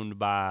fund owned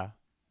by,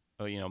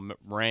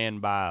 ran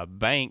by a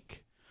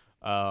bank,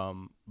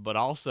 but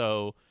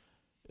also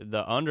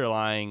the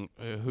underlying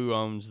who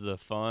owns the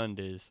fund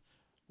is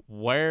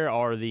where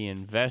are the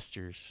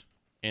investors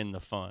in the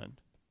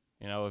fund.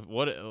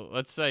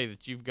 Let's say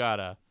that you've got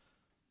a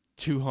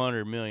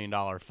 $200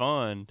 million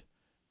fund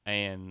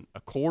and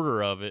a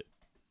quarter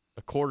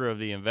of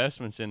the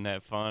investments in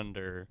that fund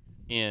are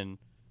in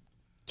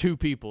two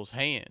people's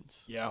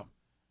hands. Yeah.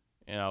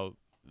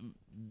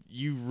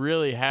 You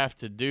really have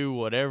to do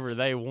whatever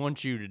they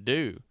want you to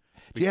do.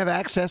 Do you have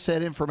access to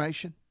that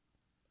information?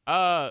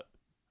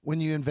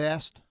 When you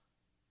invest?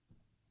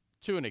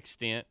 To an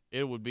extent,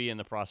 it would be in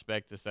the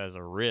prospectus as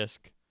a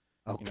risk.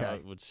 Okay.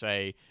 It would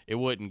say, it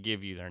wouldn't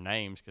give you their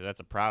names because that's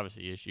a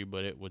privacy issue,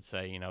 but it would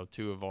say,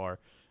 two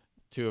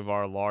of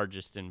our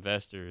largest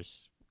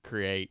investors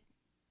create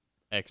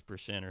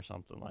X% or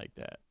something like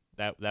that.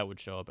 That would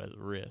show up as a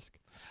risk.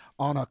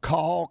 On a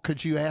call,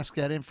 could you ask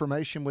that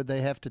information? Would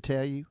they have to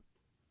tell you?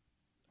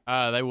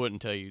 They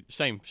wouldn't tell you.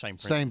 Same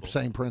principle.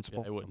 Same principle.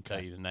 Yeah, they wouldn't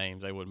tell you the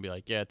names. They wouldn't be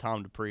like, yeah,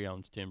 Tom Dupree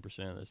owns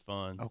 10% of this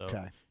fund. Okay.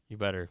 So you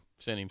better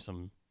send him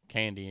some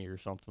candy or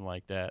something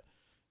like that.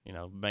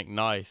 Make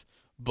nice.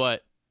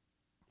 But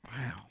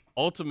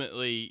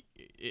ultimately,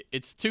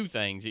 it's two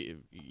things.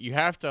 You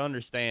have to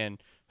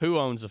understand who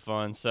owns the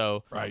fund.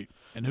 So right,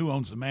 and who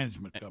owns the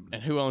management company.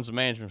 And who owns the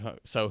management?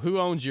 So who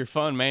owns your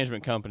fund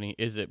management company?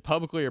 Is it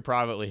publicly or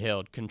privately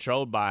held?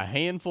 Controlled by a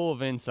handful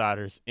of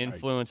insiders,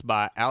 influenced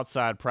by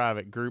outside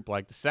private group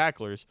like the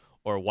Sacklers,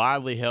 or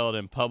widely held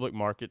in public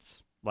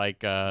markets like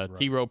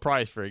T. Rowe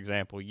Price, for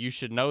example? You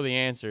should know the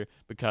answer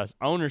because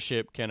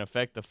ownership can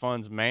affect the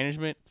fund's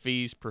management,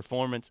 fees,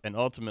 performance, and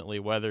ultimately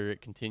whether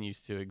it continues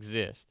to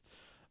exist.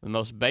 The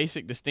most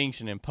basic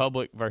distinction in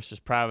public versus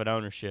private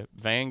ownership,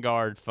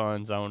 Vanguard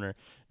Funds owner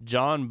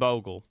John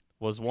Bogle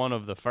was one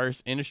of the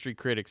first industry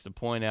critics to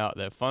point out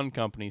that fund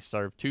companies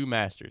serve two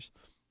masters,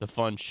 the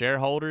fund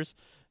shareholders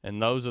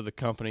and those of the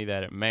company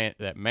that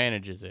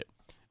manages it.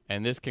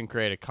 And this can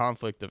create a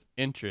conflict of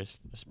interest,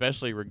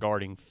 especially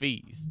regarding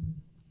fees.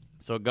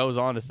 So it goes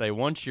on to say,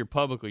 once you're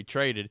publicly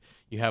traded,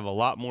 you have a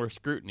lot more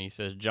scrutiny,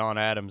 says John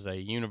Adams,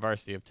 a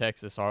University of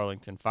Texas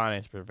Arlington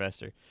finance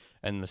professor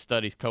and the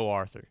study's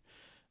co-author.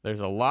 There's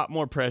a lot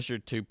more pressure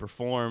to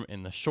perform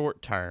in the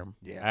short term.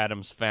 Yeah.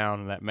 Adams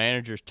found that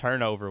managers'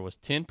 turnover was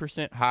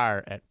 10%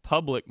 higher at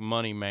public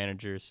money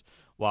managers,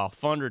 while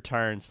fund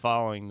returns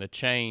following the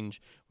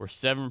change were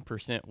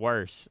 7%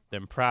 worse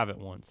than private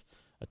ones.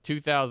 A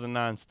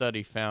 2009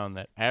 study found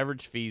that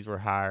average fees were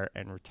higher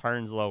and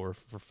returns lower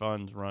for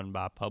funds run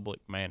by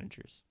public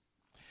managers.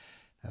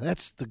 Now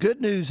that's the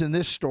good news in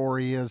this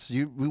story is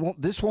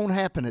this won't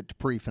happen at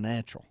Dupree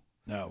Financial.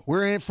 No.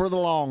 We're in it for the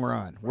long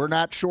run. We're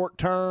not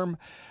short-term,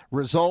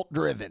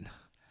 result-driven.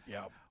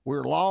 Yeah.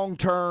 We're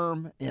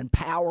long-term,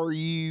 empower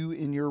you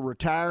in your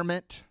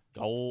retirement.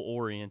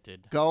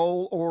 Goal-oriented.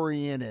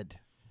 Goal-oriented.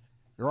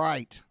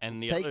 Right.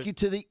 And take you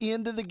to the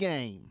end of the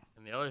game.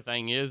 And the other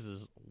thing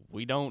is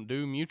we don't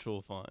do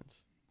mutual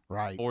funds.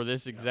 Right. For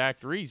this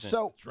exact reason.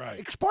 So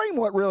explain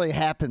what really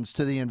happens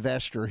to the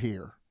investor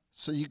here.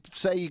 So you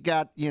say you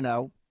got,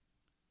 $100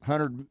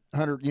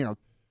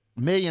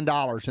 million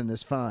in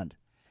this fund,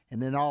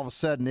 and then all of a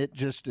sudden it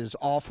just is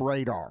off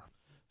radar.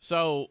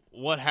 So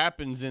what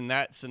happens in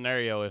that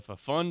scenario, if a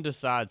fund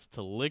decides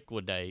to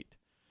liquidate,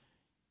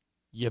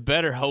 you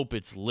better hope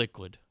it's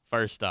liquid,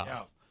 first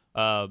off.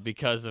 Yeah.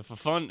 Because if a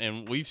fund,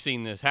 and we've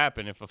seen this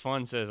happen, if a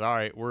fund says, all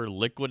right, we're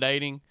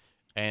liquidating,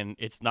 and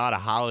it's not a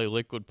highly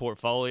liquid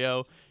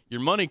portfolio, your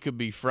money could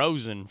be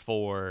frozen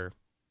for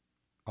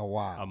a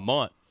while, a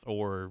month,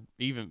 or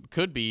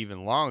could be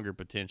even longer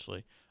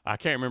potentially. I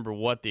can't remember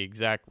what the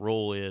exact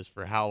rule is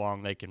for how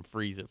long they can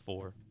freeze it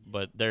for,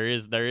 but there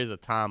is a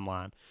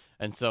timeline.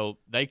 And so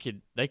they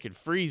could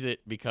freeze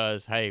it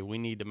because, hey, we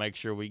need to make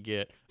sure we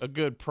get a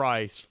good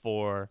price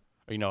for,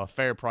 a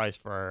fair price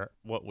for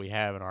what we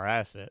have in our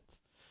assets.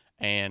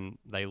 And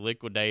they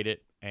liquidate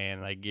it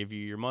and they give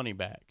you your money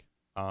back.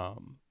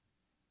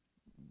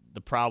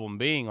 The problem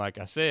being, like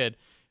I said,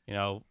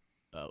 a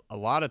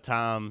lot of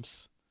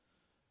times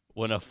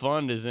when a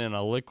fund is in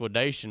a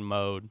liquidation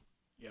mode,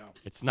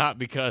 it's not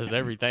because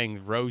everything's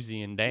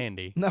rosy and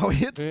dandy. No,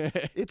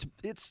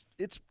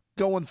 it's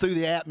going through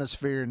the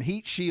atmosphere and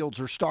heat shields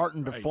are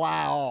starting to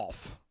fly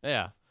off.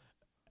 Yeah.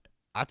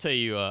 I tell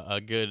you a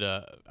good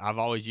I've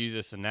always used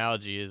this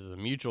analogy is a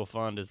mutual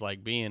fund is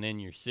like being in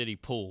your city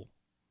pool.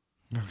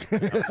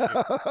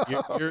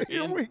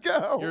 Here we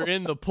go. You're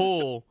in the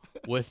pool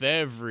with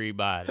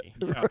everybody.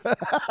 Yeah.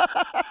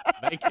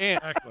 They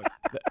can't. Exactly.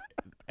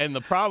 And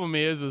the problem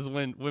is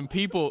when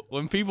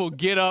people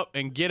get up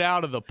and get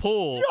out of the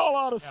pool, y'all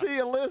ought to see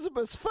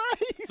Elizabeth's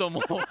face. Some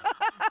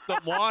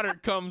water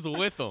comes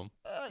with them.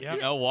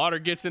 Water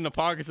gets in the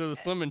pockets of the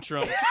swimming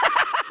trunk.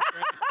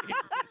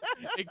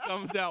 It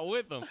comes out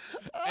with them.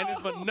 And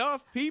if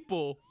enough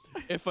people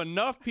if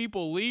enough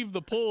people leave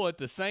the pool at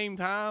the same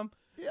time,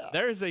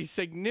 there's a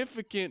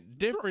significant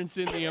difference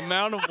in the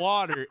amount of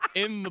water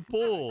in the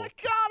pool.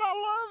 God, I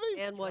love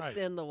him. And what's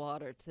in the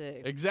water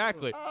too.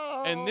 Exactly.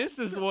 And this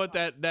is what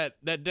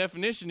that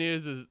definition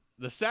is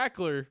the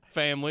Sackler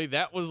family.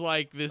 That was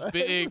like this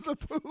big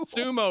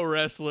sumo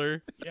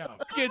wrestler. Yeah.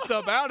 Gets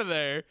up out of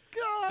there.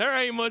 God.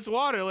 There ain't much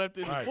water left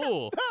in the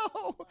pool.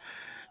 No.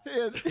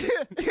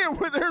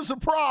 There's a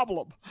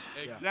problem.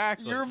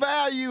 Exactly. Your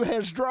value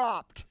has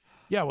dropped.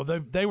 Yeah, well,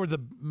 they were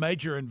the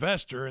major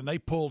investor, and they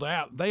pulled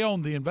out. They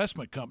owned the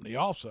investment company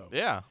also.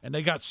 Yeah. And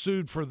they got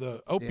sued for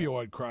the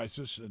opioid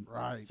crisis. And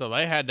So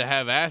they had to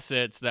have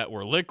assets that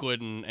were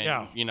liquid, and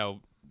you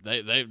know,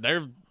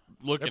 they're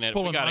looking at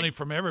pulling money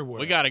from everywhere.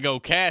 We got to go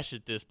cash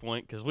at this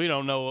point because we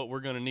don't know what we're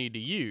going to need to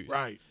use.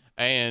 Right.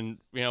 And,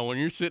 you know, when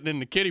you're sitting in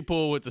the kiddie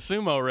pool with the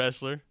sumo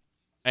wrestler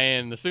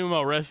and the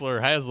sumo wrestler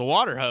has the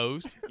water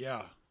hose.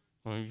 Yeah.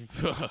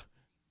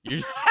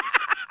 You're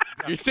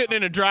sitting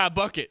in a dry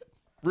bucket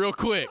real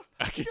quick.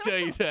 I can tell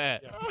you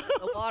that.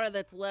 The water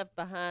that's left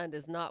behind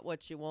is not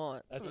what you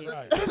want. That's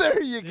right.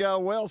 There you go.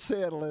 Well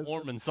said, Elizabeth.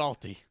 Warm and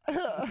salty.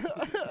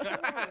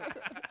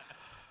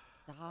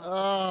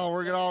 Oh,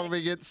 we're all going to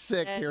be getting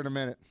sick here in a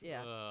minute.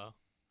 Yeah.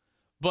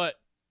 But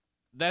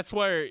that's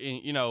where,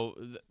 you know,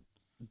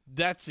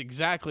 that's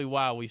exactly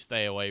why we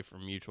stay away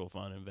from mutual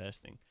fund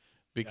investing,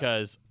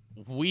 because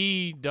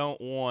we don't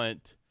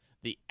want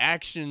the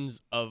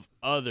actions of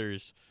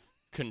others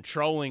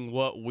controlling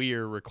what we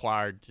are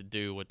required to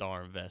do with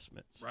our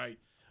investments. Right.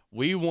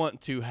 We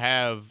want to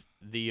have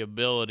the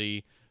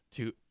ability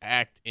to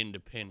act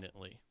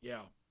independently.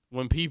 Yeah.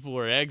 When people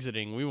are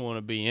exiting, we want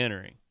to be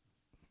entering.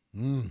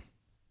 Mm.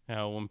 You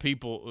know, when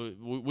people,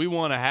 we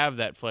want to have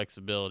that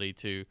flexibility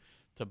to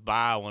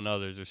buy when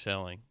others are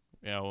selling.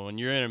 You know, when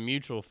you're in a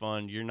mutual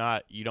fund, you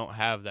don't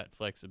have that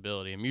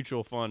flexibility. A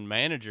mutual fund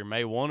manager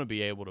may want to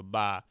be able to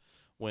buy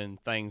when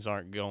things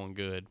aren't going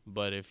good,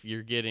 but if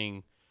you're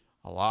getting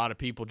a lot of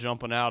people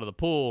jumping out of the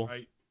pool,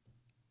 right,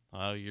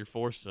 you're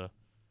forced to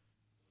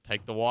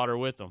take the water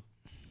with them.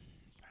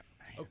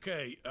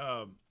 Okay,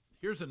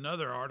 here's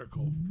another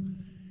article.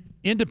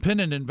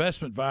 Independent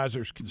investment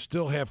advisors can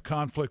still have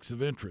conflicts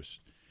of interest.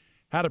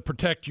 How to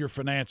protect your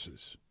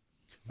finances.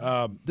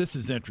 This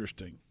is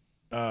interesting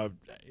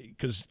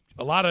because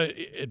a lot of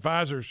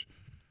advisors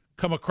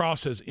come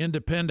across as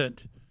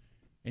independent,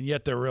 and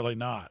yet they're really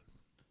not.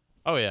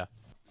 Oh, yeah.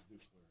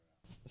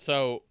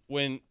 So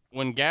when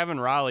Gavin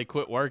Riley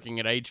quit working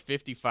at age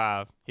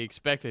 55, he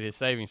expected his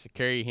savings to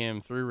carry him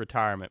through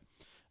retirement.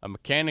 A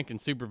mechanic and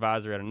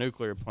supervisor at a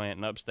nuclear plant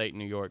in upstate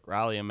New York,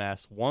 Riley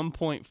amassed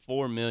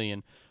 $1.4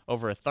 million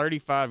over a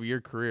 35-year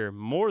career,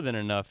 more than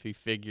enough, he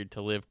figured,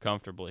 to live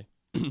comfortably.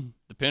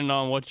 Depending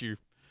on what your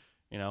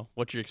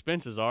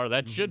expenses are,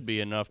 that should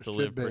be enough to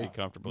live pretty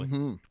comfortably.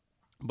 Mm-hmm.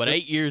 But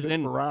 8 years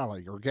in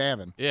Riley or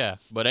Gavin. Yeah,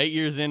 but 8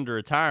 years into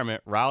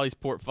retirement, Riley's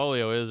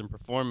portfolio isn't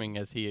performing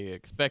as he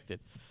expected.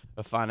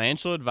 A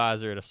financial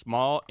advisor at a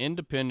small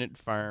independent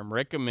firm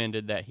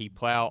recommended that he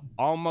plow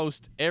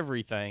almost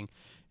everything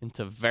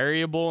into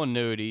variable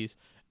annuities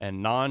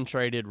and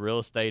non-traded real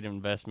estate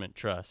investment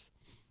trusts.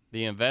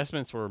 The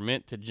investments were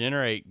meant to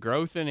generate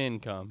growth and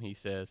income, he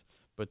says,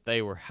 but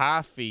they were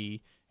high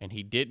fee and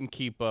he didn't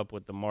keep up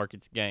with the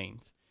market's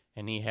gains.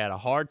 And he had a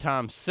hard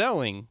time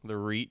selling the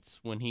REITs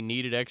when he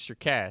needed extra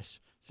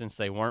cash since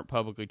they weren't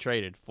publicly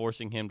traded,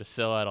 forcing him to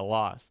sell at a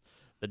loss.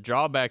 The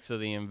drawbacks of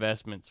the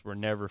investments were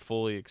never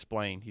fully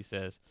explained, he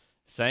says.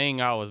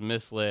 Saying I was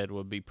misled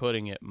would be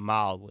putting it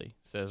mildly,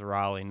 says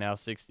Riley, now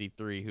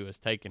 63, who has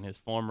taken his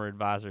former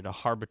advisor to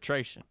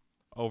arbitration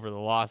over the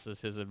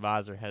losses. His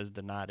advisor has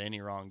denied any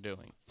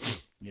wrongdoing.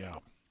 Yeah.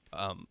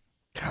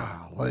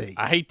 Golly.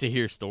 I hate to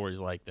hear stories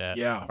like that.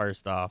 Yeah.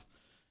 First off,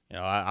 you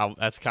know,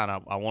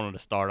 I wanted to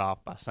start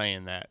off by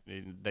saying that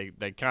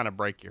they kind of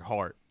break your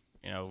heart.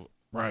 You know.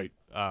 Right.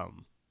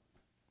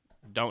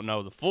 Don't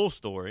know the full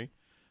story,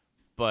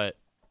 but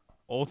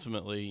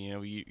ultimately, you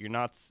know, you're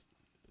not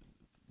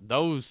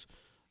those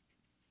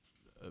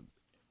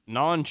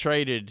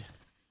non-traded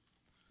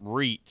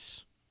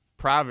REITs,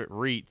 private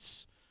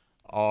REITs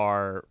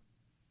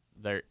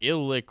they're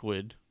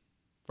illiquid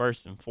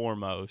first and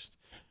foremost,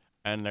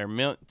 and they're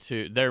meant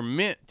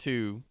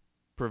to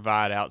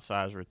provide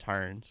outsized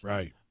returns.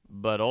 Right.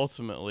 But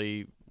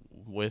ultimately,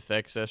 with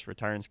excess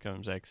returns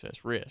comes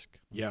excess risk.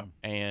 Yeah.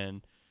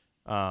 And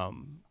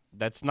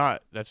that's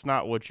not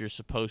what you're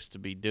supposed to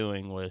be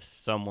doing with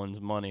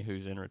someone's money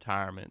who's in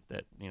retirement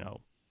that, you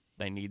know,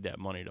 they need that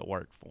money to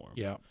work for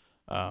them.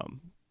 Yeah.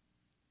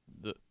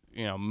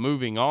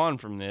 Moving on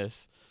from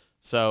this,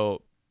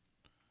 so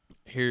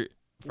here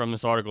from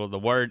this article, the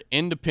word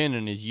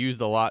independent is used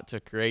a lot to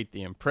create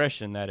the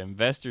impression that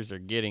investors are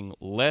getting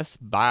less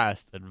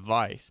biased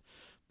advice.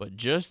 But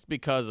just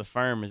because a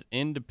firm is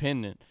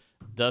independent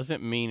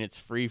doesn't mean it's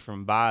free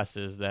from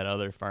biases that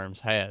other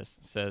firms has,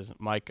 says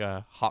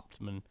Micah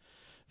Hauptman,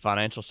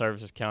 financial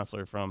services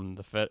counselor from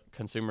the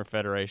Consumer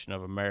Federation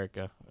of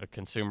America, a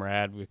consumer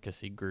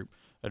advocacy group.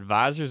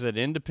 Advisors at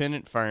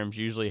independent firms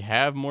usually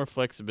have more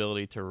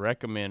flexibility to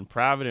recommend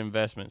private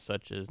investments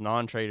such as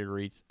non-traded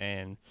REITs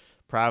and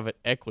private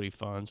equity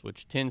funds,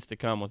 which tends to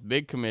come with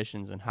big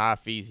commissions and high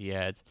fees, he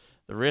adds.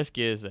 The risk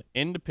is that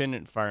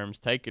independent firms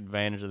take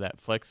advantage of that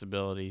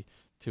flexibility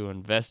to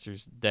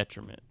investors'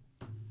 detriment.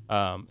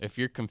 If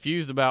you're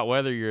confused about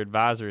whether your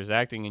advisor is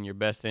acting in your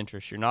best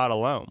interest, you're not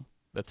alone.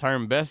 The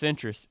term best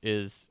interest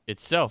is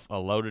itself a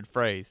loaded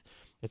phrase.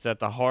 It's at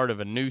the heart of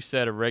a new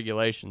set of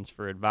regulations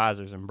for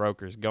advisors and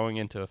brokers going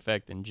into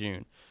effect in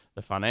June.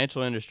 The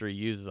financial industry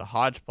uses a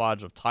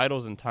hodgepodge of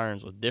titles and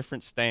terms with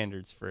different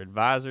standards for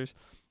advisors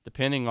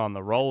depending on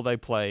the role they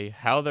play,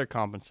 how they're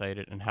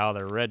compensated, and how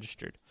they're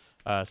registered.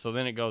 So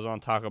then it goes on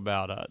to talk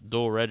about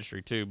dual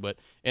registry too. But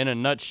in a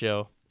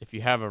nutshell, if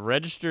you have a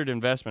registered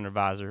investment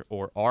advisor,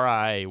 or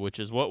RIA, which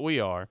is what we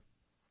are,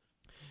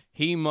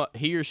 he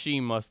or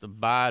she must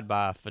abide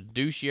by a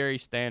fiduciary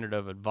standard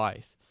of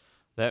advice.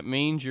 That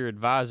means your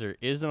advisor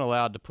isn't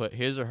allowed to put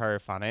his or her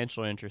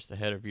financial interest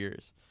ahead of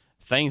yours.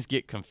 Things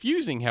get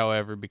confusing,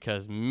 however,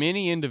 because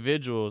many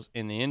individuals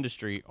in the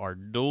industry are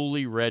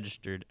dually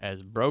registered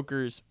as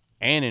brokers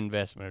and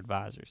investment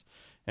advisors.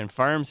 And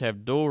firms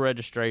have dual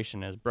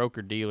registration as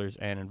broker-dealers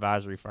and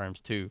advisory firms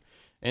too.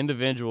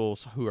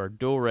 Individuals who are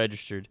dual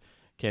registered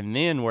can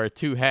then wear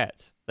two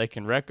hats. They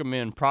can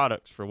recommend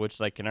products for which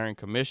they can earn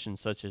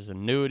commissions, such as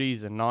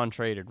annuities and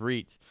non-traded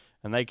REITs,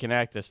 and they can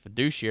act as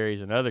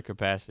fiduciaries in other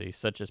capacities,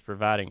 such as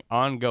providing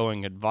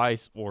ongoing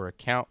advice or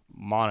account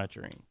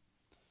monitoring.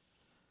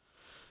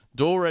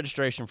 Dual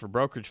registration for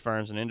brokerage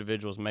firms and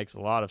individuals makes a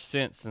lot of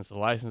sense since the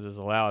licenses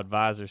allow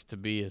advisors to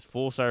be as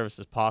full service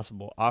as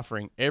possible,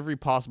 offering every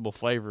possible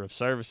flavor of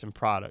service and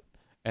product.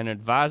 An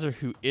advisor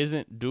who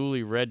isn't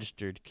duly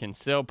registered can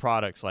sell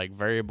products like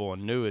variable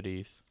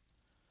annuities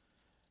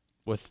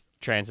with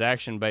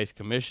transaction-based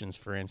commissions,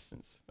 for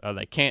instance.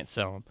 They can't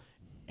sell them,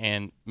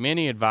 and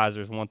many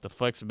advisors want the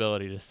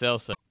flexibility to sell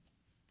some.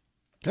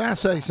 Can I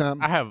say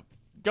something?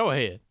 Go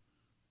ahead.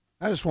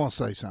 I just want to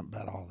say something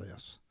about all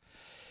this.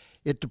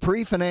 At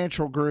Dupree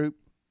Financial Group,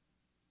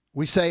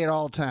 we say it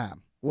all the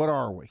time. What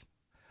are we?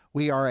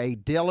 We are a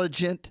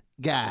diligent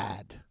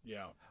guide.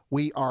 Yeah.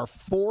 We are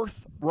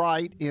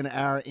forthright in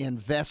our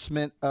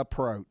investment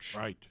approach.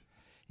 Right.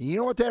 And you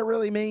know what that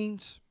really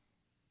means?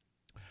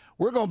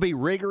 We're going to be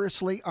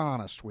rigorously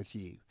honest with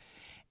you.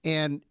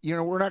 And, you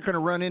know, we're not going to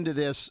run into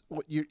this,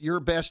 your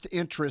best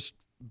interest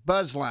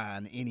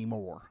buzzline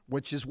anymore,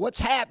 which is what's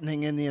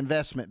happening in the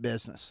investment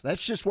business.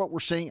 That's just what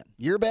we're seeing.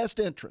 Your best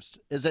interest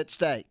is at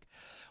stake.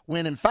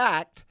 When, in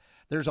fact,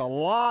 there's a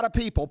lot of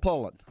people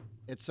pulling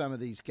at some of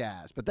these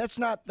guys. But that's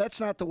not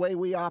the way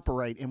we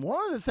operate. And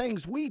one of the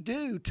things we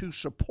do to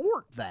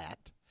support that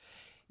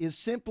is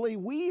simply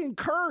we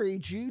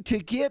encourage you to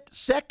get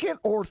second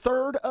or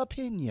third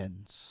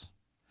opinions.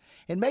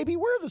 And maybe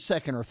we're the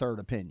second or third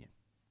opinion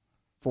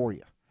for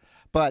you.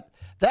 But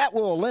that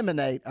will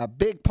eliminate a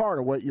big part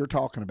of what you're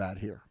talking about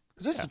here.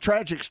 Because this is a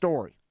tragic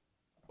story.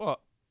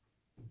 Well,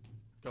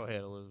 go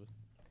ahead, Elizabeth.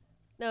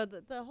 No,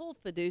 the whole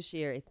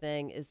fiduciary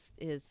thing is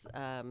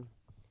the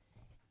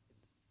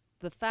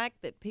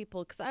fact that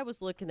people, because I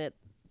was looking at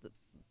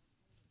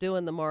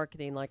doing the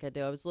marketing like I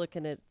do, I was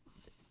looking at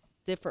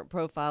different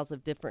profiles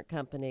of different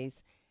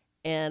companies,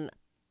 and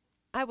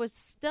I was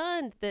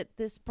stunned that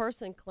this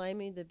person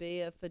claiming to be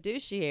a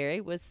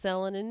fiduciary was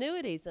selling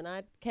annuities. And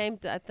I came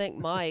to, I think,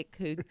 Mike,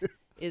 who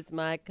is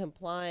my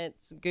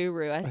compliance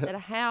guru. I said,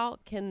 how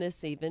can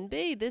this even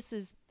be? This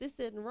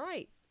isn't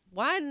right.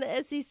 Why in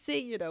the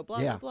SEC, blah,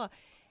 blah, blah.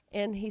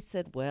 And he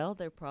said, well,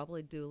 they're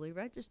probably duly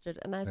registered.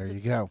 And I said,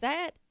 you go.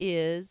 That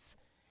is,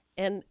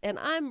 and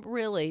I'm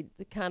really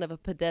the kind of a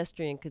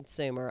pedestrian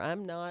consumer.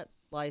 I'm not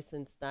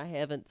licensed. I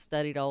haven't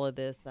studied all of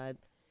this.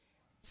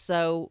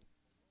 So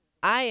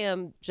I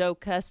am Joe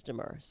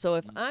Customer. So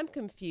if I'm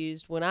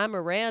confused when I'm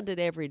around it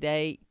every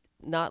day,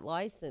 not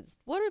licensed,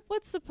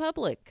 what's the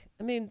public?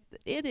 I mean,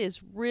 it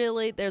is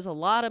really, there's a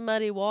lot of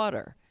muddy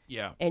water.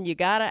 Yeah. And you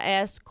got to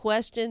ask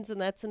questions, and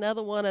that's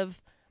another one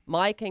of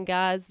Mike and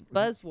Guy's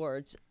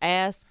buzzwords.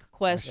 Ask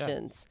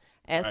questions.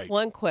 Yeah. Ask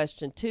one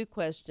question, 2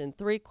 questions,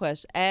 3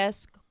 questions.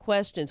 Ask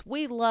questions.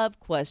 We love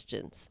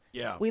questions.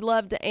 Yeah. We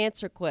love to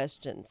answer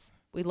questions.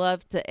 We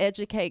love to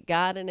educate,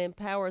 guide, and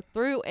empower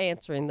through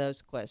answering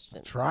those questions.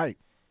 That's right.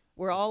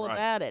 We're all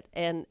about it.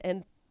 And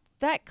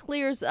that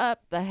clears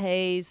up the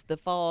haze, the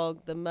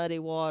fog, the muddy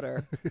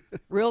water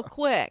real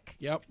quick.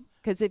 Yep.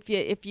 Because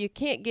if you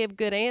can't give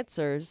good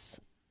answers,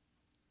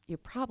 you're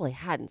probably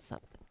hiding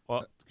something.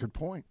 Well, good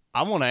point.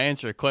 I want to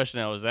answer a question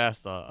that was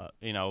asked,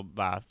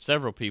 by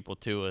several people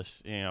to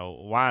us.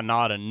 Why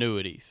not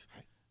annuities?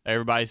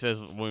 Everybody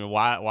says, well,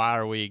 why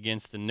are we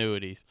against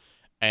annuities?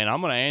 And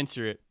I'm going to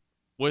answer it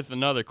with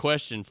another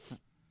question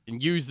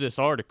and use this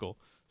article.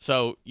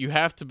 So you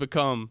have to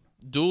become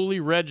duly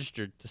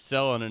registered to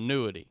sell an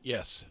annuity.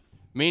 Yes.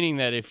 Meaning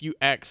that if you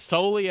act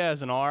solely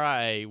as an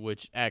RIA,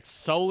 which acts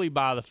solely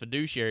by the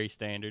fiduciary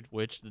standard,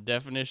 which the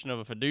definition of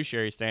a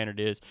fiduciary standard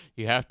is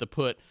you have to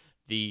put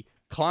the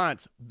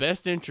client's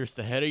best interest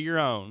ahead of your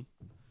own,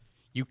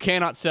 you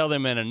cannot sell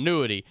them an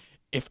annuity.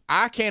 if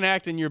I can't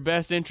act in your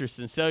best interest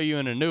and sell you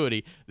an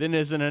annuity, then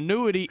is an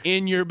annuity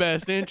in your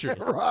best interest?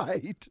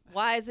 Right.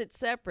 Why is it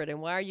separate,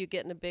 and why are you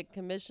getting a big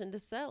commission to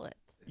sell it?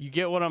 You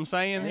get what I'm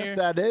saying here? Yes,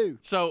 I do.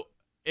 So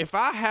if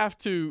I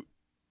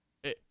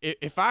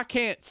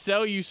can't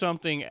sell you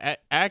something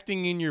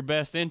acting in your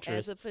best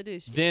interest, As a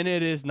fiduciary, then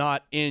it is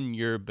not in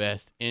your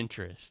best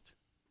interest.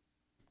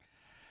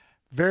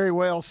 Very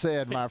well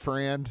said, my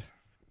friend.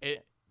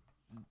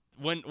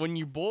 When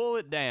you boil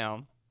it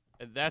down,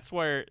 that's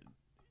where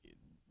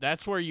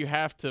you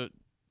have to,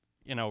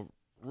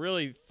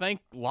 really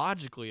think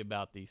logically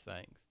about these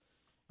things.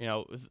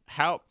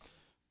 How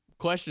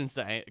questions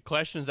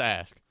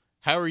ask.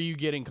 How are you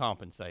getting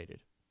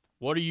compensated?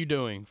 What are you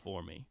doing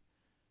for me?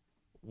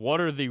 What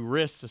are the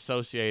risks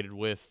associated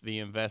with the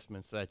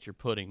investments that you're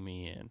putting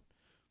me in?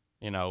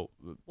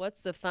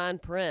 What's the fine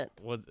print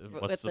what's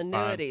with the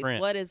annuities? fine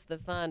print? What is the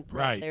fine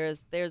print?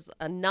 Right. There's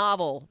a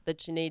novel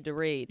that you need to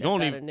read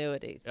about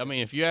annuities. I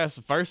mean, if you ask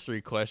the first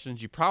three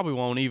questions, you probably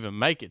won't even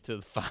make it to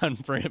the fine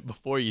print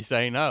before you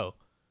say no.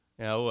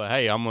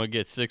 Hey, I'm going to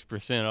get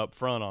 6% up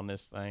front on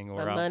this thing.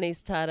 Or My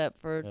money's tied up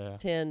for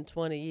 10,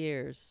 20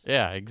 years.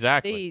 Yeah,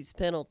 exactly. Fees,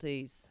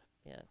 penalties.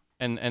 Yeah.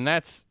 And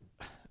that's,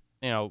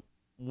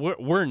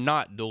 we're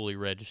not duly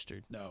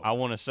registered. No. I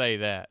want to say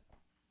that.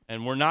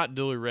 And we're not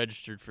duly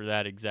registered for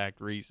that exact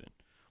reason.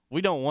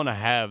 We don't want to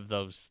have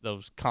those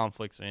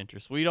conflicts of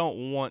interest. We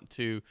don't want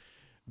to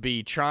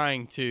be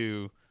trying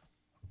to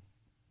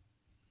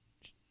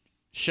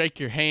shake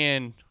your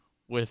hand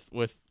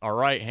with our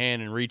right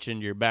hand and reach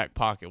into your back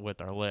pocket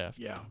with our left.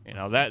 Yeah.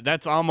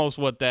 That's almost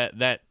what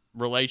that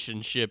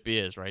relationship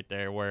is right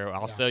there, where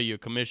I'll sell you a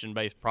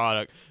commission-based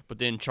product but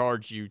then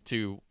charge you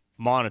to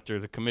monitor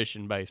the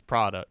commission-based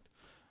product,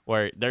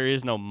 where there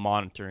is no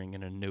monitoring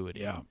an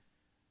annuity. Yeah.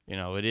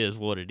 It is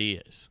what it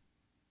is.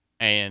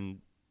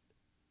 And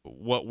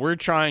what we're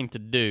trying to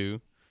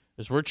do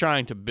is we're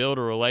trying to build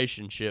a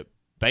relationship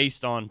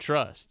based on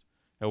trust.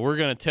 And we're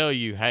going to tell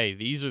you, hey,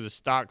 these are the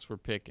stocks we're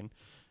picking.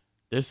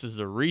 This is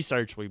the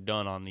research we've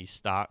done on these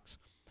stocks.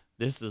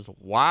 This is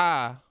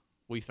why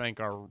we think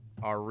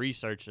our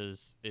research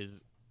is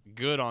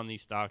good on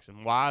these stocks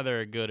and why they're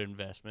a good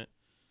investment.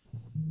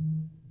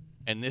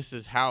 And this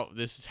is how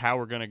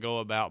we're going to go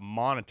about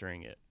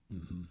monitoring it.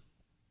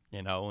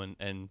 Mm-hmm.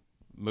 And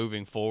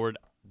moving forward,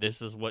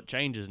 this is what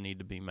changes need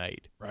to be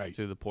made right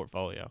to the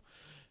portfolio.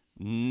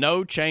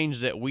 No change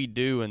that we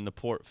do in the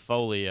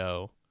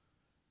portfolio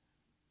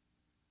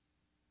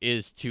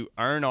is to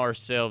earn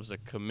ourselves a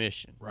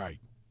commission. Right.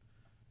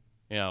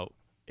 It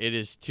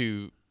is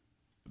to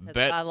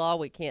bet. By law,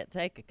 we can't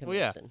take a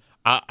commission.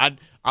 Well, yeah.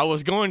 I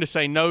was going to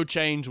say no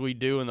change we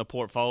do in the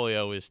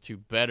portfolio is to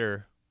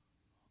better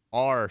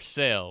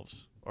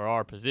ourselves or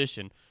our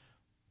position,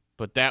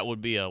 but that would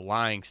be a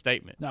lying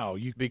statement. No,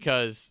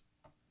 because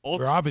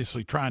we're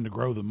obviously trying to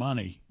grow the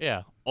money.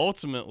 Yeah.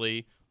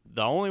 Ultimately,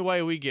 the only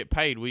way we get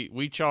paid,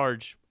 we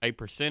charge a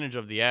percentage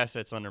of the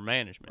assets under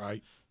management.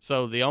 Right.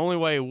 So the only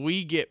way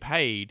we get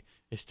paid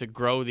is to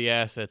grow the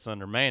assets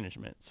under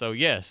management. So,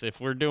 yes, if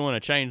we're doing a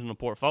change in the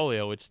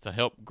portfolio, it's to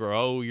help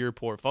grow your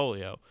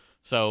portfolio.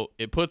 So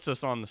it puts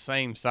us on the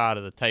same side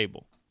of the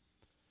table.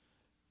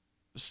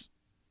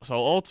 So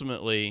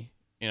ultimately,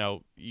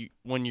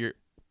 when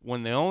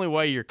the only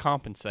way you're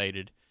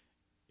compensated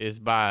is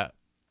by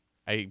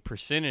a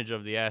percentage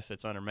of the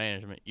assets under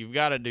management, you've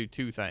got to do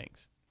two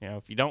things.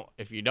 If you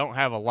don't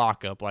have a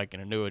lockup like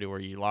an annuity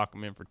where you lock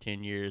them in for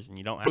 10 years and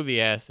you don't have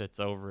the assets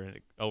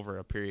over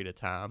a period of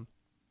time,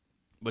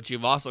 but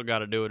you've also got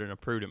to do it in a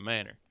prudent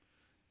manner.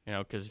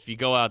 Because if you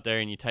go out there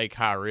and you take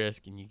high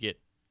risk and you get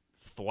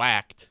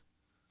thwacked,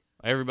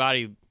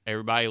 everybody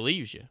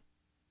leaves you,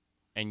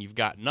 and you've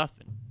got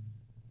nothing.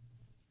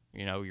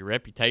 Your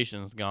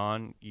reputation's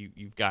gone.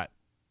 You've got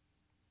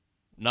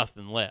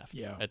nothing left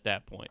at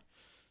that point.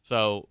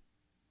 So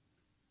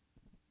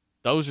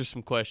those are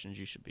some questions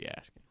you should be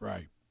asking.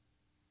 Right.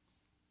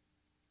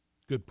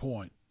 Good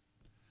point.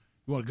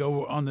 You want to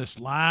go on this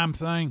lime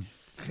thing?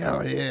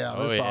 Oh yeah,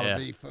 this ought to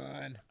be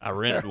fun. I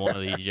rented one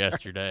of these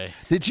yesterday.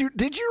 Did you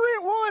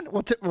rent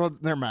one? Well,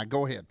 never mind.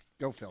 Go ahead.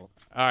 Go, Philip.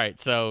 All right.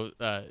 So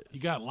you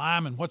got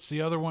lime, and what's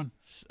the other one?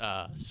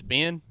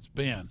 Spin.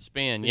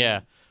 Spin.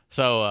 Yeah.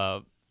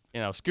 So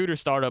Scooter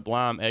Startup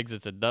Lime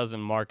exits a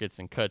dozen markets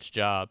and cuts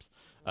jobs.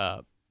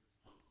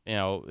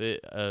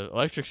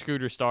 Electric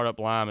Scooter Startup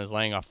Lime is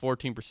laying off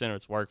 14% of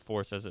its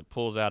workforce as it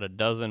pulls out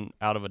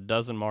of a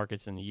dozen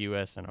markets in the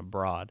U.S. and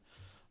abroad.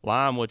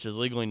 Lime, which is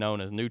legally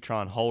known as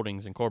Neutron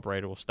Holdings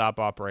Incorporated, will stop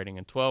operating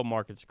in 12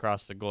 markets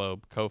across the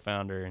globe,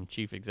 co-founder and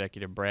chief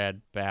executive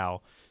Brad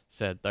Bow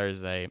said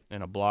Thursday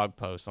in a blog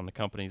post on the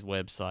company's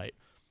website.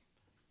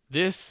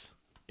 This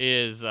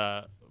is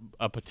a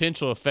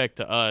potential effect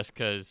to us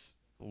because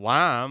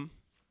Lime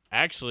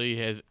actually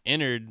has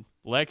entered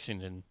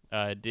Lexington.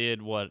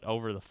 Did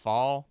over the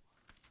fall?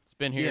 It's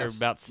been here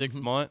about 6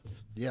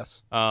 months.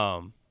 Yes.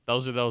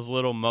 Those are those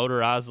little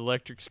motorized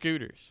electric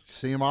scooters.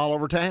 See them all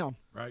over town.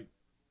 Right.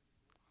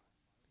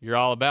 You're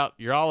all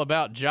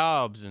about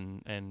jobs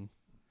and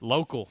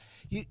Local.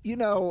 You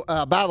know,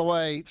 by the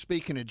way,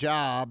 speaking of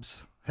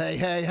jobs,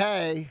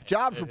 hey,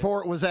 jobs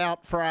report was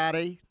out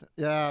Friday,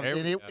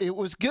 and it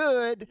was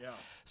good. Yeah.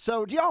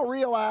 So do y'all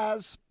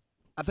realize,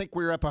 I think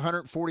we were up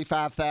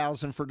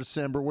 145,000 for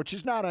December, which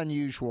is not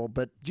unusual,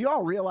 but do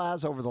y'all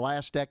realize over the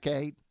last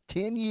decade,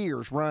 10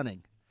 years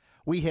running,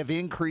 we have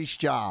increased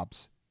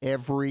jobs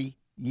every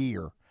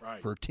year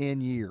for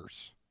 10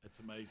 years. That's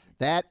amazing.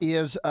 That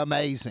is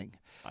amazing.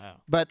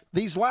 Wow. But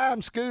these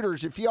Lime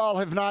scooters, if y'all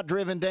have not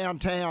driven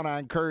downtown, I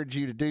encourage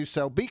you to do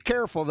so. Be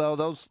careful, though.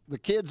 The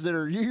kids that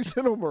are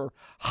using them are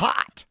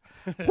hot.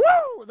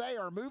 Woo! They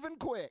are moving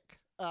quick.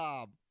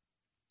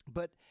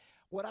 But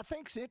what I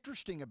think's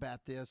interesting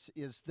about this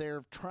is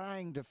they're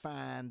trying to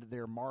find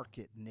their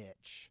market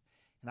niche.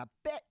 And I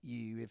bet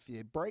you if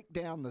you break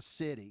down the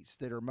cities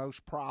that are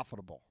most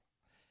profitable,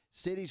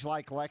 cities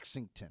like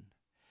Lexington,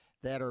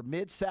 that are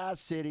mid-sized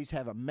cities,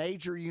 have a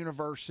major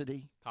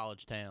university,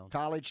 college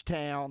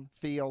town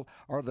feel,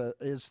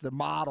 is the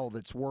model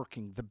that's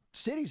working. The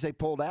cities they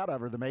pulled out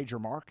of are the major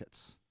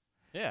markets.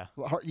 Yeah.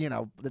 You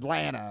know,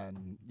 Atlanta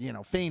and, you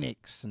know,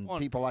 Phoenix and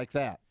people like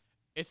that.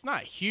 It's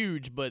not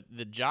huge, but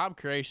the job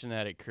creation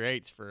that it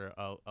creates for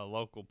a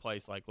local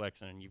place like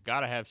Lexington, you've got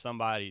to have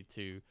somebody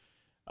to,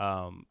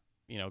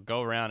 you know,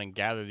 go around and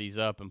gather these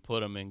up and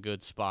put them in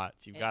good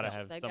spots. You've got to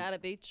have they got to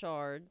be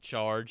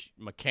charged,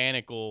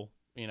 mechanical,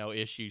 you know,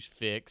 issues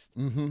fixed.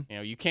 Mm-hmm. You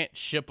know, you can't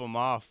ship them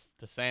off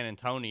to San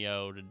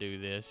Antonio to do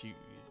this.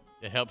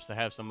 It helps to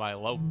have somebody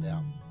local.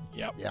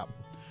 Yeah. Yep.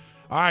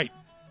 All right.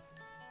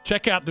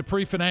 Check out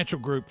Dupree Financial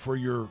Group for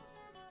your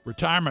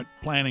retirement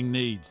planning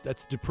needs.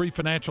 That's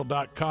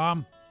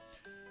DupreeFinancial.com,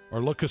 or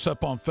look us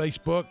up on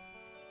Facebook.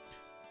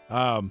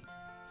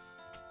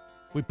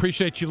 We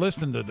appreciate you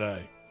listening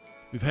today.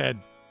 We've had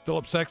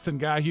Philip Sexton,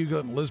 Guy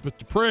Hughlett, and Elizabeth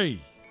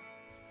Dupree.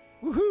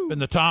 Woohoo! Been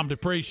the Tom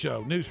Dupree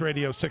Show, News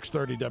Radio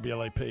 630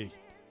 WLAP.